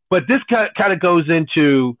 But this kind of goes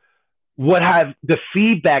into the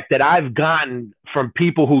feedback that I've gotten from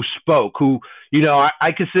people who spoke, who,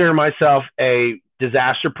 I consider myself a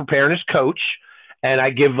disaster preparedness coach, and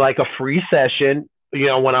I give like a free session,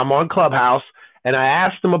 when I'm on Clubhouse, and I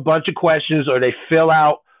ask them a bunch of questions, or they fill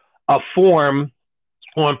out a form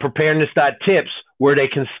on preparedness.tips where they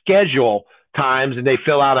can schedule times, and they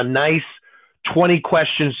fill out a nice 20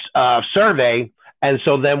 questions survey. And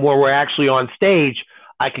so then when we're actually on stage,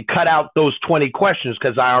 I could cut out those 20 questions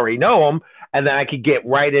because I already know them. And then I could get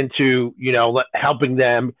right into, helping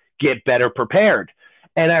them get better prepared.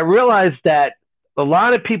 And I realized that a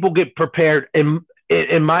lot of people get prepared in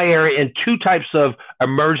my area in two types of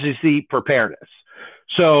emergency preparedness.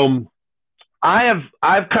 So I've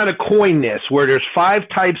kind of coined this where there's 5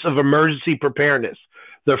 types of emergency preparedness.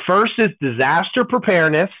 The first is disaster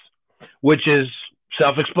preparedness, which is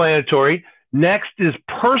self-explanatory. Next is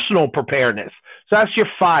personal preparedness. So that's your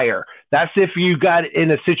fire. That's if you got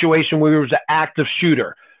in a situation where there was an active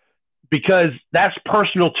shooter, because that's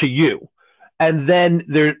personal to you. And then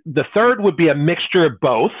the third would be a mixture of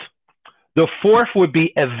both. The fourth would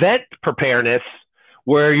be event preparedness,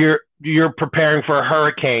 where you're preparing for a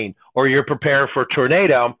hurricane or you're preparing for a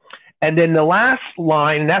tornado. And then the last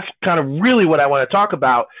line, and that's kind of really what I want to talk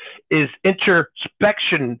about, is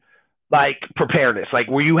introspection, like preparedness, like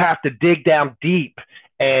where you have to dig down deep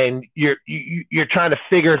and you're trying to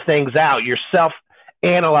figure things out. You're self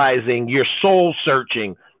analyzing, you're soul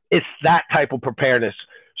searching. It's that type of preparedness.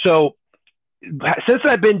 So since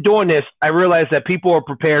I've been doing this, I realized that people are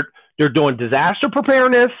prepared. They're doing disaster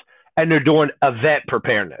preparedness and they're doing event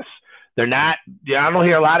preparedness. They're not. I don't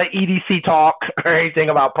hear a lot of EDC talk or anything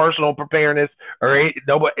about personal preparedness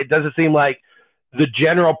nobody. It doesn't seem like the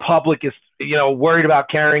general public is, worried about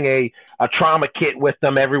carrying a trauma kit with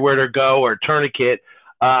them everywhere they go or a tourniquet.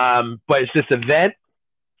 But it's this event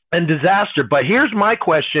and disaster. But here's my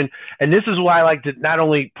question, and this is why I like to not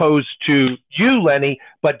only pose to you, Lenny,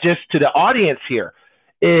 but just to the audience here,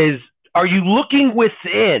 is are you looking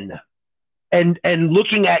within and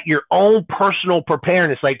looking at your own personal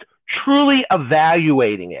preparedness, like truly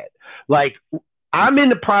evaluating it? Like I'm in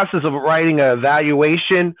the process of writing an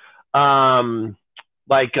evaluation,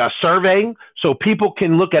 like a survey, so people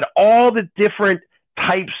can look at all the different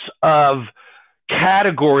types of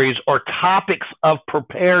categories or topics of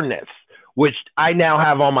preparedness, which I now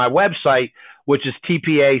have on my website, which is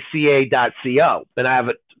tpaca.co. And I have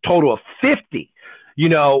a total of 50,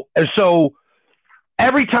 and so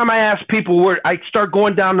every time I ask people where I start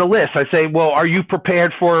going down the list, I say, well, are you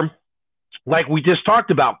prepared for, like we just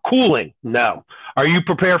talked about, cooling? No. Are you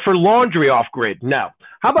prepared for laundry off grid? No.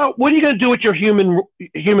 How about, what are you going to do with your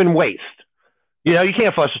human waste? You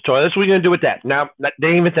can't flush the toilets. What are you going to do with that? Now, they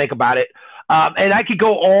didn't even think about it. And I could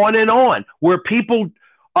go on and on where people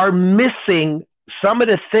are missing some of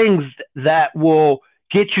the things that will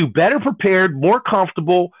get you better prepared, more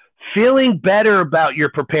comfortable, feeling better about your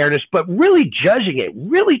preparedness, but really judging it,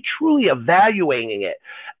 really truly evaluating it.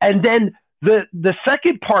 And then the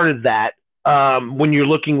second part of that, when you're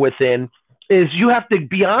looking within, is you have to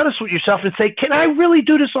be honest with yourself and say, can I really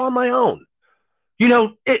do this on my own? Is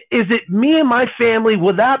it me and my family?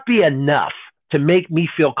 Will that be enough to make me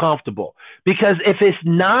feel comfortable? Because if it's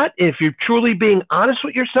not, if you're truly being honest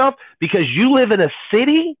with yourself, because you live in a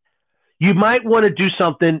city, you might want to do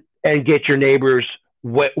something and get your neighbors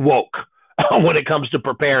woke when it comes to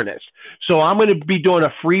preparedness. So I'm going to be doing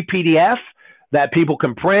a free PDF that people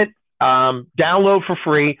can print, download for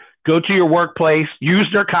free, go to your workplace, use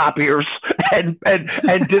their copiers, and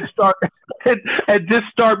just start and just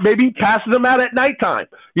start maybe passing them out at nighttime.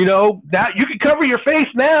 That you can cover your face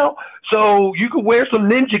now, so you can wear some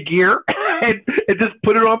ninja gear and just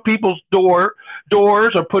put it on people's doors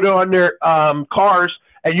or put it on their cars,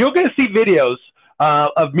 and you're going to see videos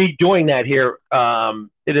of me doing that here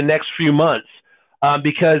in the next few months,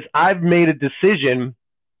 because I've made a decision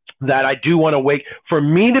that I do want to wait for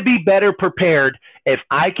me to be better prepared. If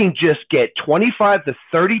I can just get 25 to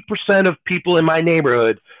 30% of people in my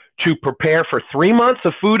neighborhood to prepare for 3 months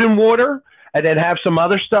of food and water and then have some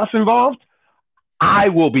other stuff involved, I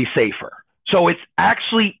will be safer. So it's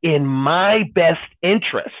actually in my best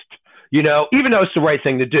interest, even though it's the right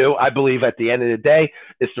thing to do. I believe at the end of the day,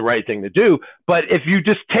 it's the right thing to do. But if you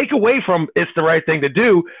just take away from it's the right thing to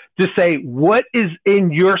do, to say what is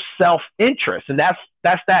in your self-interest, and that's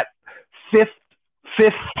that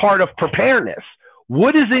fifth part of preparedness.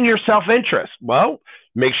 What is in your self-interest? Well,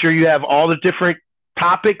 make sure you have all the different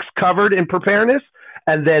topics covered in preparedness,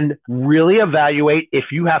 and then really evaluate if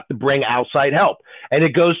you have to bring outside help. And it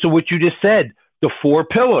goes to what you just said, the 4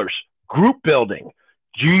 pillars, group building.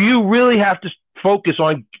 Do you really have to focus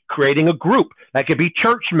on creating a group? That could be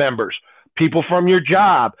church members, people from your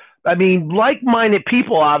job. I mean, like-minded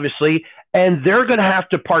people, obviously, and they're going to have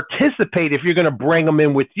to participate if you're going to bring them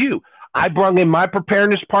in with you. I brought in my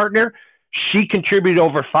preparedness partner. She contributed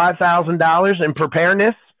over $5,000 in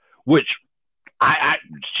preparedness, which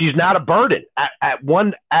she's not a burden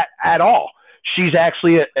at all. She's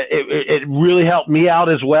actually it really helped me out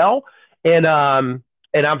as well, and I'm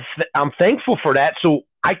thankful for that. So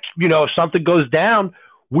if something goes down,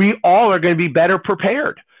 we all are going to be better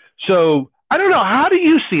prepared. So I don't know, how do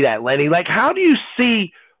you see that, Lenny? Like, how do you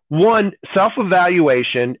see, one,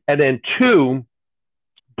 self-evaluation, and then 2,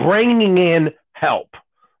 bringing in help,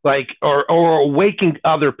 like, or awakening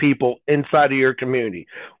other people inside of your community?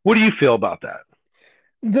 What do you feel about that?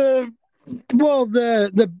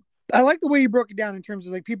 I like the way you broke it down in terms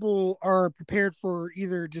of like people are prepared for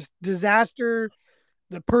either just disaster,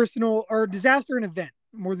 the personal, or disaster and event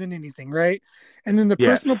more than anything, right? And then the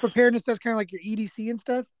Yes. personal preparedness, that's kind of like your EDC and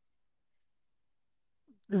stuff.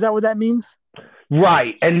 Is that what that means?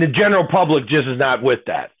 Right. And the general public just is not with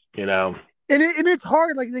that. and it's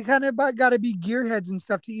hard. Like they kind of got to be gearheads and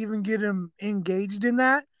stuff to even get them engaged in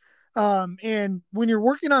that. And when you're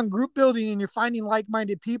working on group building and you're finding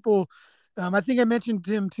like-minded people, I think I mentioned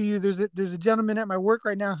him to you. There's a gentleman at my work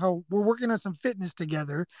right now. How we're working on some fitness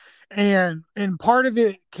together, and part of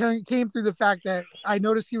it came through the fact that I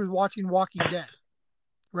noticed he was watching Walking Dead,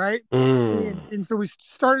 right? Mm. And so we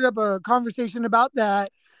started up a conversation about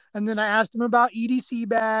that, and then I asked him about EDC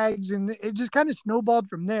bags, and it just kind of snowballed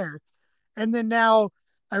from there. And then now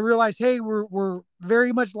I realized, hey, we're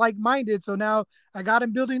very much like minded. So now I got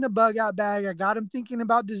him building a bug out bag. I got him thinking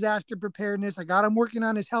about disaster preparedness. I got him working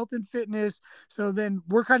on his health and fitness. So then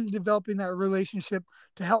we're kind of developing that relationship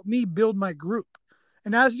to help me build my group.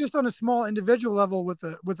 And that's just on a small individual level with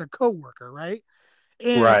a coworker, right?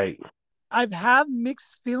 And Right. I've had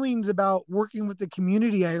mixed feelings about working with the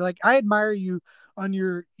community. I admire you on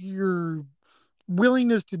your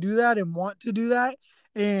willingness to do that and want to do that.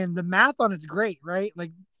 And the math on it's great, right?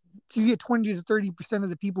 Like you get 20 to 30% of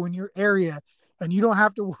the people in your area and you don't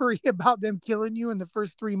have to worry about them killing you in the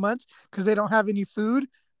first 3 months because they don't have any food.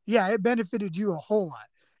 Yeah, it benefited you a whole lot.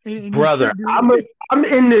 And you Brother, should do it. I'm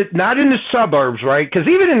in the not in the suburbs, right? Because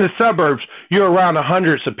even in the suburbs, you're around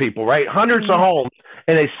hundreds of people, right? Hundreds of Mhm. homes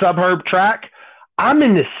in a suburb track. I'm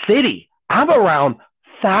in the city. I'm around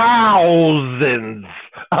thousands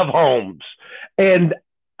of homes, and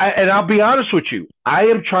I'll be honest with you. I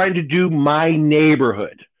am trying to do my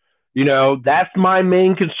neighborhood. You know, that's my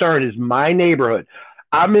main concern is my neighborhood.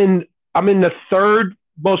 I'm in I'm in the third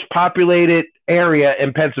most populated area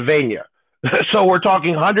in Pennsylvania. So we're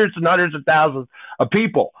talking hundreds and hundreds of thousands of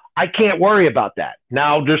people. I can't worry about that.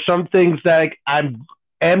 Now, there's some things that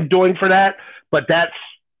am doing for that, but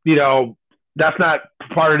you know, that's not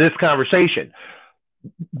part of this conversation.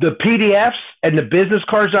 The PDFs and the business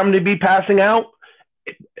cards I'm going to be passing out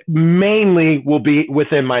mainly will be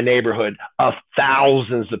within my neighborhood of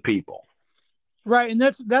thousands of people. Right. And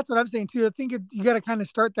that's what I'm saying too. I think you got to kind of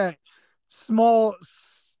start that small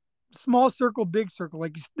small circle, big circle.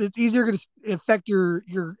 Like it's easier to affect your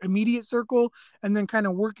immediate circle and then kind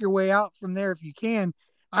of work your way out from there if you can.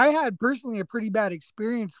 I had personally a pretty bad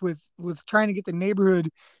experience with trying to get the neighborhood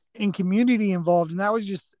and community involved, and that was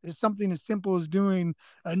just something as simple as doing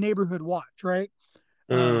a neighborhood watch, right?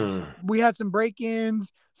 Mm, We had some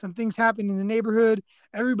break-ins, some things happened in the neighborhood.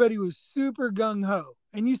 Everybody was super gung ho,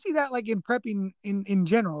 and you see that like in prepping in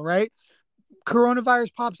general, right?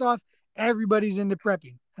 Coronavirus pops off, everybody's into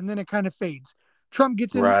prepping, and then it kind of fades. Trump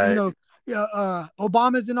gets in, right,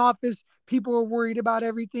 Obama's in office. People are worried about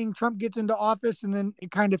everything. Trump gets into office, and then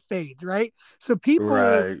it kind of fades, right? So people,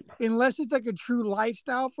 right. unless it's like a true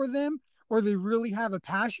lifestyle for them, or they really have a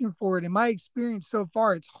passion for it, in my experience so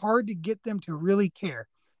far, it's hard to get them to really care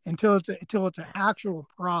until it's an actual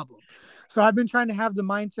problem. So I've been trying to have the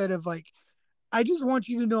mindset of like, I just want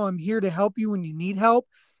you to know I'm here to help you when you need help.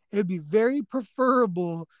 It would be very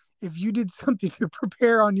preferable if you did something to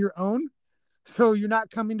prepare on your own so you're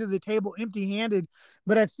not coming to the table empty handed.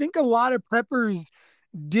 But I think a lot of preppers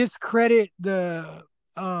discredit the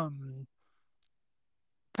kind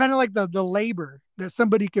of like the labor that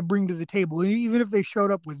somebody could bring to the table, even if they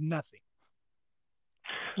showed up with nothing.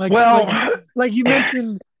 Like Well, like you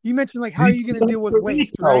mentioned like how are you going to deal with eat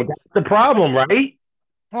waste, though. right? That's the Like, problem, right?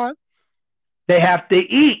 huh? They have to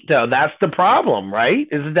eat though. That's the problem, right?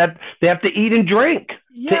 Is that they have to eat and drink to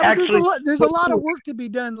Yeah, but actually there's a put lot of food. work to be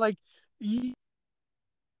done. Like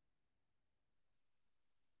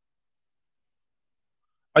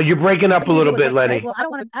Oh, you're breaking are up you a going to deal little with bit, waste, right? Lenny. Well, I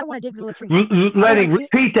don't want to dig the latrines. I don't Lenny, want to clean.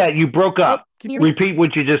 repeat that. You broke Oh, up. can you hear me? Repeat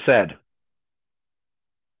what you just said.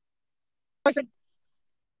 I said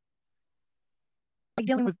like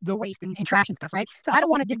dealing with the waste and trash and stuff, right? So I don't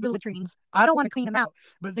want to dig the latrines. I don't want to clean them out.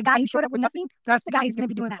 But the guy who showed up with nothing, that's the guy who's going to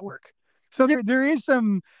be doing that work. So there is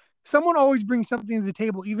someone always brings something to the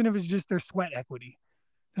table, even if it's just their sweat equity.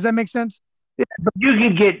 Does that make sense? But you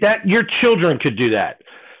can get that. Your children could do that.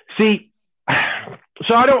 See,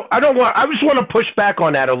 so I don't want. I just want to push back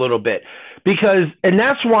on that a little bit because, and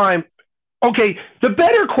that's why. Okay, the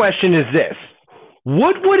better question is this: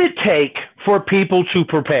 what would it take for people to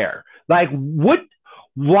prepare? Like, what?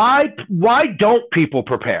 Why don't people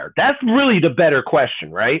prepare? That's really the better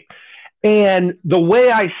question, right? And the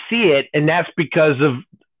way I see it, and that's because of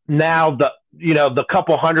now the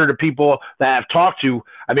couple hundred of people that I've talked to.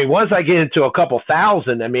 I mean, once I get into a couple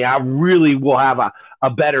thousand, I mean, I really will have a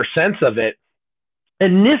better sense of it.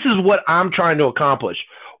 And this is what I'm trying to accomplish.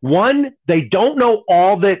 One, they don't know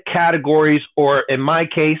all the categories, or in my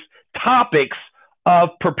case, topics of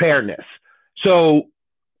preparedness. So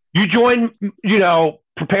you join,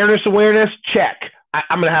 preparedness awareness, check.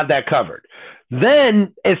 I'm going to have that covered.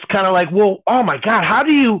 Then it's kind of like, well, oh my God, how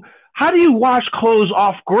do you wash clothes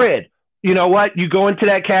off grid? You know what? You go into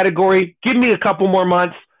that category, give me a couple more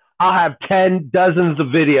months, I'll have 10 dozens of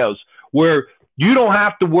videos where you don't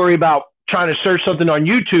have to worry about trying to search something on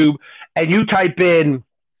YouTube and you type in,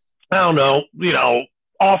 I don't know,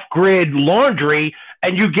 off grid laundry,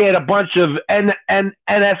 and you get a bunch of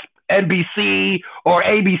NBC or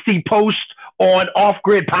ABC posts on off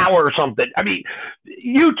grid power or something. I mean,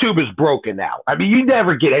 YouTube is broken now. I mean, you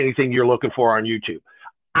never get anything you're looking for on YouTube.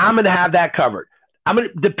 I'm going to have that covered.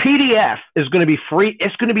 The PDF is going to be free.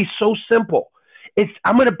 It's going to be so simple.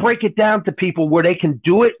 I'm going to break it down to people where they can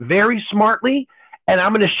do it very smartly, and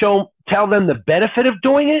I'm going to tell them the benefit of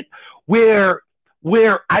doing it where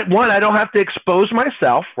I don't have to expose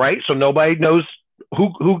myself, right? So nobody knows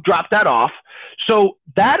who dropped that off. So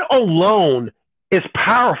that alone is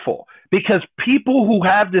powerful, because people who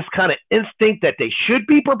have this kind of instinct that they should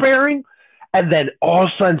be preparing, and then all of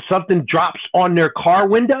a sudden something drops on their car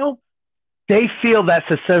window, they feel that's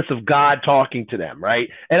a sense of God talking to them, right?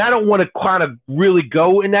 And I don't want to kind of really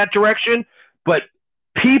go in that direction, but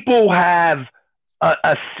people have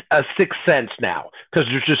a sixth sense now, because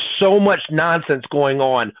there's just so much nonsense going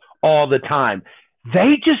on all the time.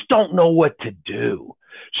 They just don't know what to do.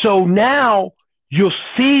 So now you'll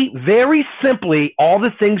see very simply all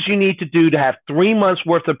the things you need to do to have 3 months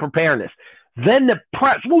worth of preparedness. Then the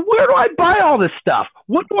prep. Well, where do I buy all this stuff?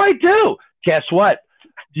 What do I do? Guess what?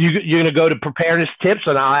 You're going to go to preparedness tips,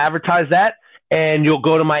 and I'll advertise that. And you'll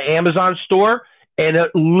go to my Amazon store, and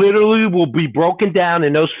it literally will be broken down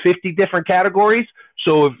in those 50 different categories.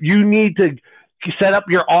 So if you need to set up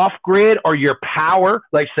your off-grid or your power,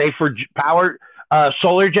 like say for power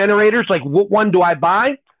solar generators, like what one do I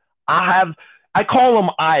buy? I call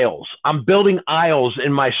them aisles. I'm building aisles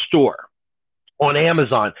in my store on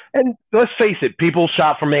Amazon. And let's face it, people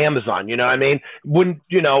shop from Amazon. You know what I mean?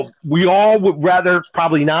 We all would rather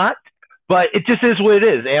probably not, but it just is what it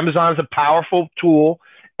is. Amazon is a powerful tool,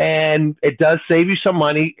 and it does save you some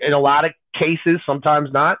money in a lot of cases,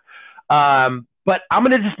 sometimes not. But I'm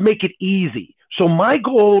going to just make it easy. So my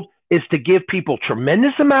goal is to give people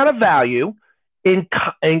tremendous amount of value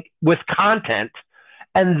with content,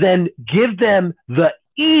 and then give them the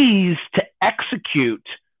ease to execute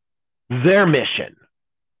their mission.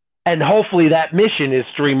 And hopefully that mission is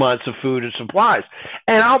 3 months of food and supplies.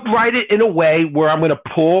 And I'll write it in a way where I'm going to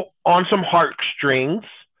pull on some heartstrings.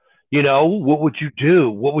 What would you do?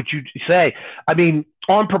 What would you say? I mean,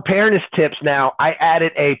 on preparedness tips now, I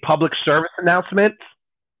added a public service announcement.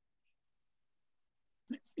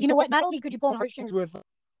 You know what? Not only could you pull on heartstrings but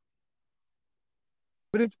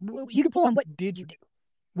you could pull on what did you do?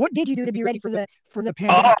 What did you do to be ready for the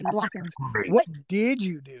pandemic and the lockdowns? What did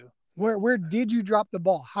you do? Where did you drop the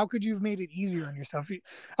ball? How could you have made it easier on yourself?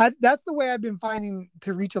 That's the way I've been finding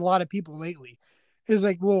to reach a lot of people lately. Is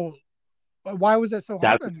like, well, why was that so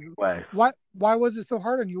hard on you? Why was it so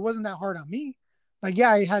hard on you? It wasn't that hard on me. Like,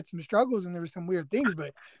 yeah, I had some struggles and there were some weird things,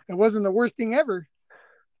 but it wasn't the worst thing ever.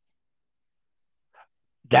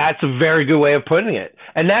 That's a very good way of putting it.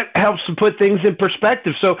 And that helps to put things in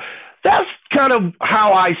perspective. So that's kind of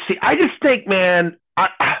how I see. I just think, man,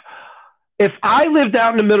 if I lived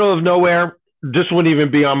out in the middle of nowhere, this wouldn't even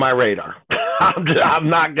be on my radar. I'm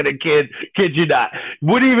not going to kid you not.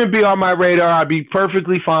 Wouldn't even be on my radar. I'd be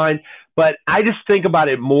perfectly fine. But I just think about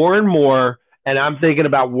it more and more, and I'm thinking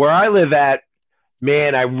about where I live at.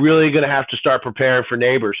 Man, I'm really going to have to start preparing for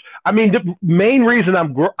neighbors. I mean, the main reason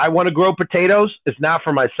I want to grow potatoes is not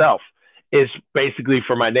for myself. It's basically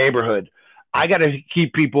for my neighborhood. I got to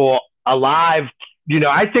keep people alive.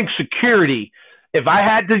 I think security, if I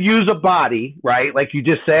had to use a body, right, like you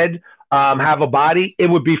just said, have a body, it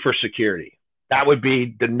would be for security. That would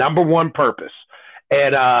be the number one purpose.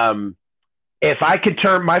 And if I could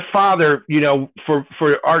turn my father, for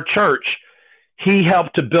our church, he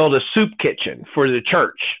helped to build a soup kitchen for the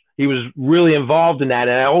church. He was really involved in that.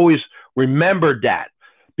 And I always remembered that,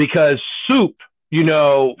 because soup,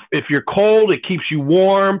 if you're cold, it keeps you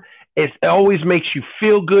warm. It always makes you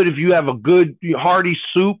feel good. If you have a good hearty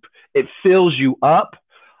soup, it fills you up.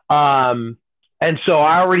 And so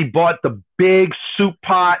I already bought the big soup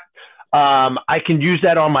pot. I can use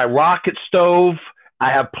that on my rocket stove. I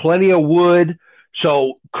have plenty of wood.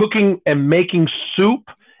 So cooking and making soup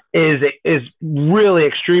is really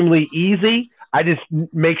extremely easy. I just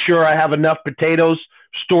make sure I have enough potatoes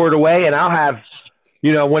stored away, and I'll have,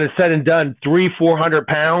 when it's said and done, 300-400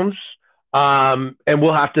 pounds. And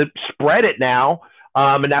we'll have to spread it now.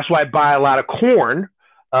 And that's why I buy a lot of corn,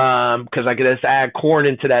 because I can just add corn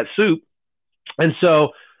into that soup. And so,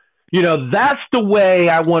 That's the way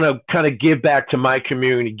I want to kind of give back to my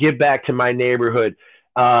community, give back to my neighborhood.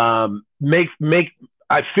 Make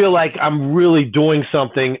I feel like I'm really doing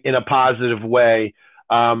something in a positive way,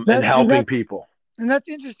 and That and helping that's people. and that's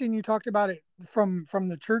interesting. You talked about it from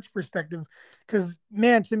the church perspective, because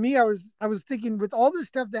man, to me, I was thinking with all the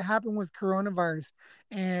stuff that happened with coronavirus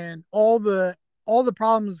and all the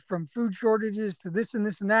problems from food shortages to this and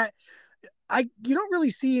this and that. You don't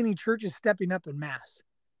really see any churches stepping up in mass,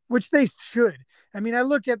 which they should. I mean, I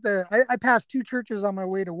look at I pass two churches on my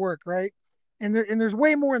way to work, right? And there's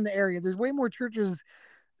way more in the area. There's way more churches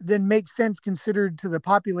than make sense considered to the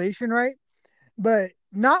population, right? But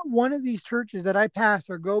not one of these churches that I pass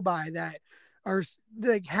or go by that are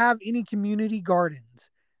like have any community gardens.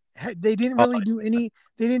 They didn't Oh, really do any.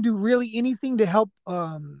 They didn't do really anything to help.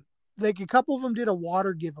 Like a couple of them did a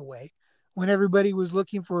water giveaway when everybody was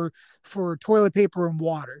looking for toilet paper and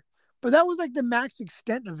water, but that was like the max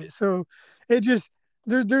extent of it. So it just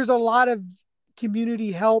there's a lot of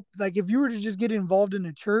community help. Like if you were to just get involved in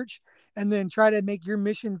a church and then try to make your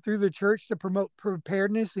mission through the church to promote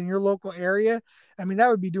preparedness in your local area, I mean, that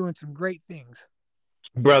would be doing some great things.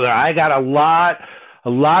 brother, I got a lot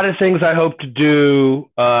of things I hope to do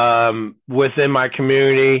within my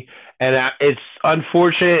community, and it's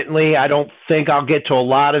unfortunately I don't think I'll get to a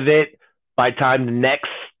lot of it by the time the next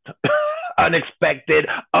unexpected,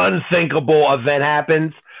 unthinkable event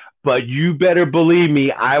happens. But you better believe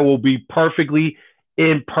me, I will be perfectly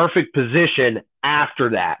in perfect position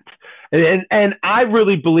after that. And I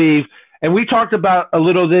really believe, and we talked about a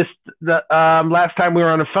little of this the last time we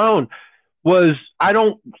were on the phone, was I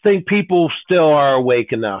don't think people still are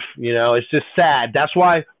awake enough. It's just sad. That's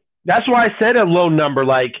why I said a low number.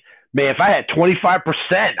 Like, man, if I had 25%,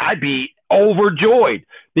 I'd be overjoyed,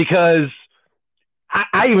 because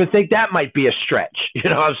I even think that might be a stretch. You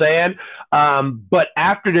know what I'm saying? But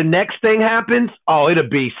after the next thing happens, oh, it'll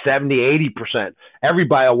be 70, 80%.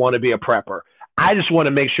 Everybody will want to be a prepper. I just want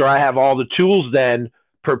to make sure I have all the tools then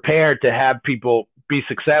prepared to have people be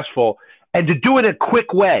successful, and to do it in a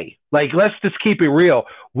quick way. Like, let's just keep it real.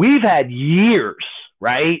 We've had years,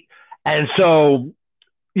 right? And so,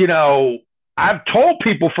 I've told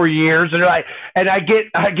people for years, and they're like, and I get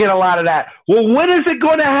a lot of that. Well, when is it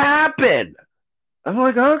going to happen? I'm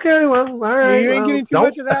like, okay, well, all Yeah, right, you ain't well, getting too don't.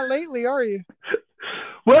 much of that lately, are you?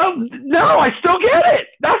 Well, no, I still get it.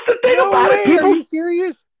 That's the thing No about it. way. Are People, you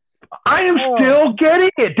serious? I am Oh, still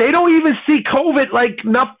getting it. They don't even see COVID like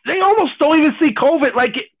nothing. They almost don't even see COVID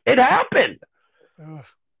like it happened. ugh.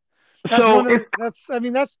 That's So one it's of that's. I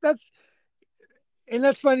mean, that's and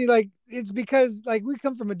that's funny. Like it's because like we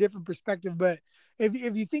come from a different perspective, but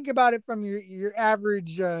if you think about it from your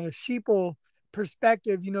average sheeple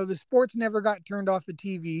perspective, the sports never got turned off the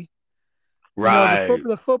TV. right.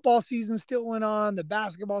 The football season still went on. The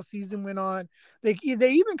basketball season went on. They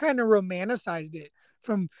even kind of romanticized it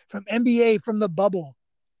from NBA, from the bubble.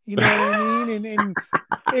 You know what I mean? And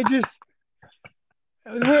it just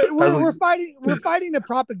we're fighting a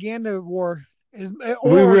propaganda war, is we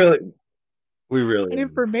or really, we really, an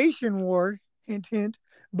information war. Hint hint.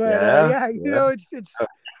 But yeah, yeah, yeah. it's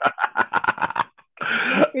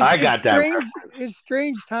I it's got that. strange. It's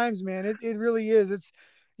strange times, man. It really is. It's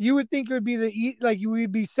You would think it would be like you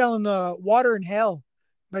would be selling water in hell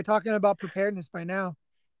by talking about preparedness by now.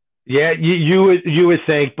 Yeah, you would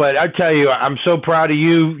think, but I tell you, I'm so proud of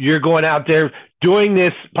you. You're going out there doing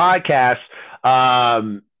this podcast.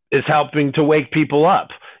 Is helping to wake people up.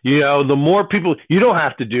 The more people, you don't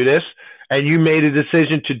have to do this, and you made a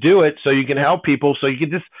decision to do it so you can help people, so you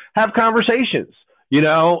can just have conversations.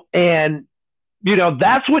 And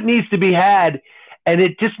that's what needs to be had, and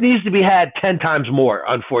it just needs to be had 10 times more,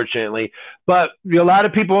 unfortunately. But a lot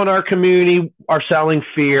of people in our community are selling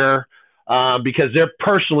fear, because they're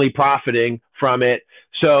personally profiting from it.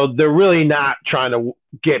 So they're really not trying to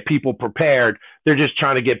get people prepared. They're just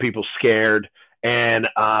trying to get people scared, and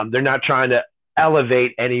they're not trying to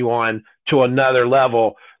elevate anyone to another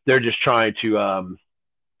level. They're just trying to,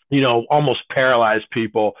 almost paralyze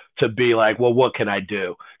people to be like, well, what can I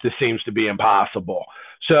do? This seems to be impossible.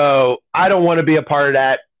 So I don't want to be a part of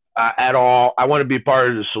that at all. I want to be part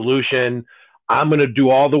of the solution. I'm going to do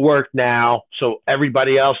all the work now so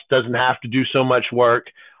everybody else doesn't have to do so much work.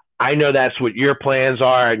 I know that's what your plans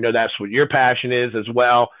are. I know that's what your passion is as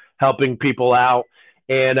well, helping people out.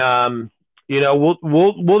 And,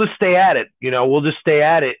 we'll just stay at it. We'll just stay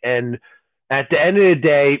at it. And at the end of the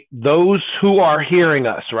day, those who are hearing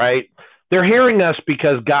us, right? They're hearing us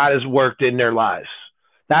because God has worked in their lives.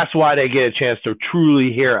 That's why they get a chance to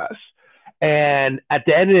truly hear us. And at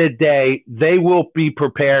the end of the day, they will be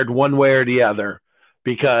prepared one way or the other,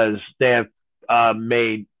 because they have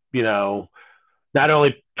made not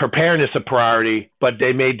only preparedness a priority, but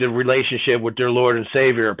they made the relationship with their Lord and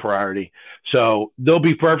Savior a priority. So they'll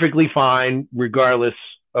be perfectly fine regardless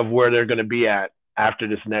of where they're going to be at after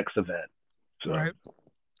this next event. So. Right.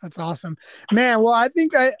 That's awesome, man. Well, I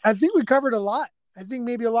think we covered a lot. I think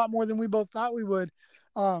maybe a lot more than we both thought we would.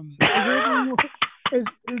 Is there anything?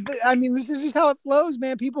 I mean, this is just how it flows,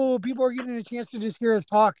 man. People are getting a chance to just hear us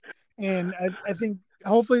talk, and I think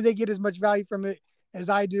hopefully they get as much value from it as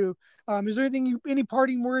I do. Is there any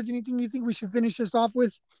parting words, anything you think we should finish this off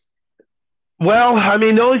with? Well, I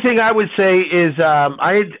mean, the only thing I would say is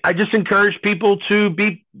I just encourage people to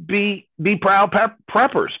be proud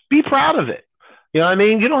preppers. Be proud of it. You know what I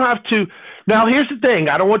mean? You don't have to. Now, here's the thing.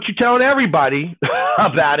 I don't want you telling everybody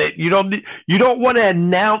about it. You don't want to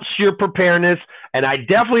announce your preparedness, and I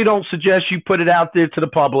definitely don't suggest you put it out there to the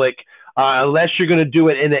public unless you're going to do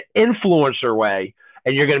it in an influencer way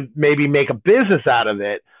and you're going to maybe make a business out of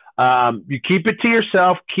it. You keep it to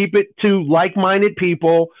yourself. Keep it to like-minded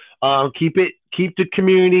people. Keep the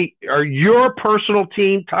community or your personal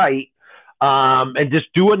team tight, and just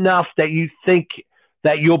do enough that you think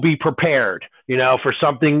that you'll be prepared, for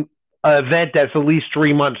something, an event that's at least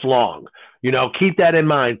 3 months long. Keep that in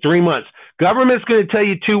mind. 3 months. Government's going to tell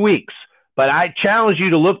you 2 weeks, but I challenge you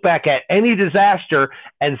to look back at any disaster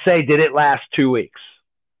and say, did it last 2 weeks?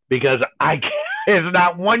 Because there's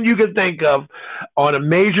not one you can think of on a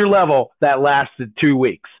major level that lasted 2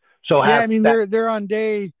 weeks. So yeah, I mean, they're on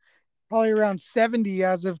day probably around 70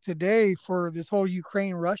 as of today for this whole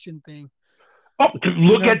Ukraine Russian thing. Oh,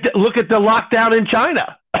 look at the lockdown in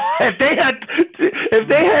China.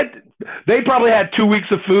 They probably had 2 weeks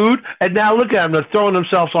of food, and now look at them. They're throwing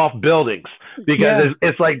themselves off buildings because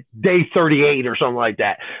it's like day 38 or something like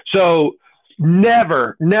that. So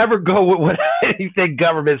never go with what anything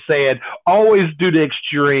government's saying. Always do the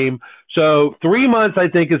extreme. So 3 months, I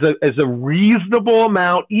think, is a reasonable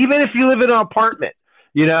amount, even if you live in an apartment.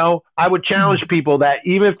 I would challenge people that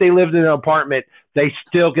even if they lived in an apartment, they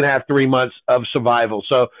still can have 3 months of survival.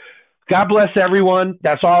 So God bless everyone.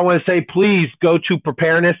 That's all I want to say. Please go to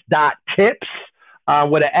preparedness.tips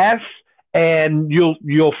with an S, and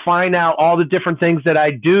you'll find out all the different things that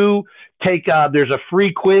I do. There's a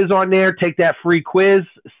free quiz on there. Take that free quiz.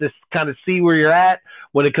 Just kind of see where you're at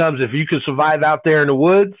when it comes, if you can survive out there in the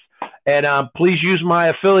woods. And please use my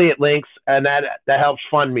affiliate links, and that helps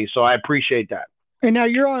fund me. So I appreciate that. And now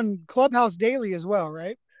you're on Clubhouse daily as well,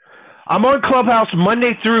 right? I'm on Clubhouse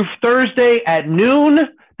Monday through Thursday at noon.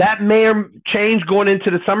 That may change going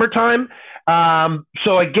into the summertime.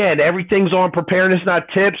 So again, everything's on preparedness, not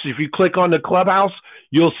tips. If you click on the Clubhouse,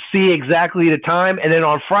 you'll see exactly the time. And then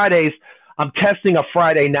on Fridays, I'm testing a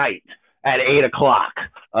Friday night at 8 o'clock,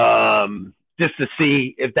 just to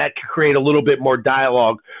see if that could create a little bit more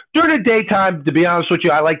dialogue. During the daytime, to be honest with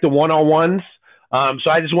you, I like the one-on-ones.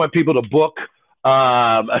 So I just want people to book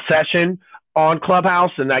a session on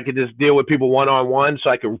Clubhouse, and I could just deal with people one-on-one, so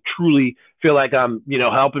I can truly feel like I'm,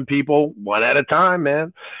 helping people one at a time,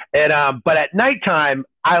 man. And but at nighttime,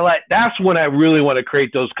 that's when I really want to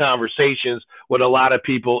create those conversations with a lot of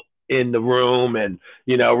people in the room, and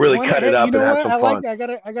really cut it up and have some fun. I like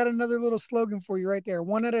that. I got another little slogan for you right there.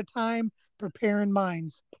 One at a time, preparing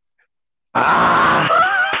minds.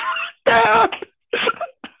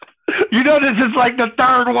 This is like the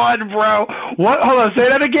third one, bro. What? Hold on, say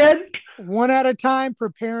that again. One at a time,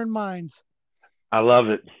 preparing minds. I love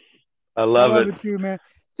it. I love it too, man.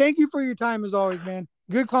 Thank you for your time as always, man.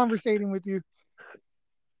 Good conversating with you.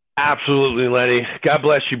 Absolutely, Lenny. God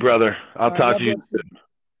bless you, brother. I'll talk to you soon.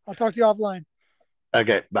 I'll talk to you offline.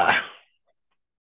 Okay, bye.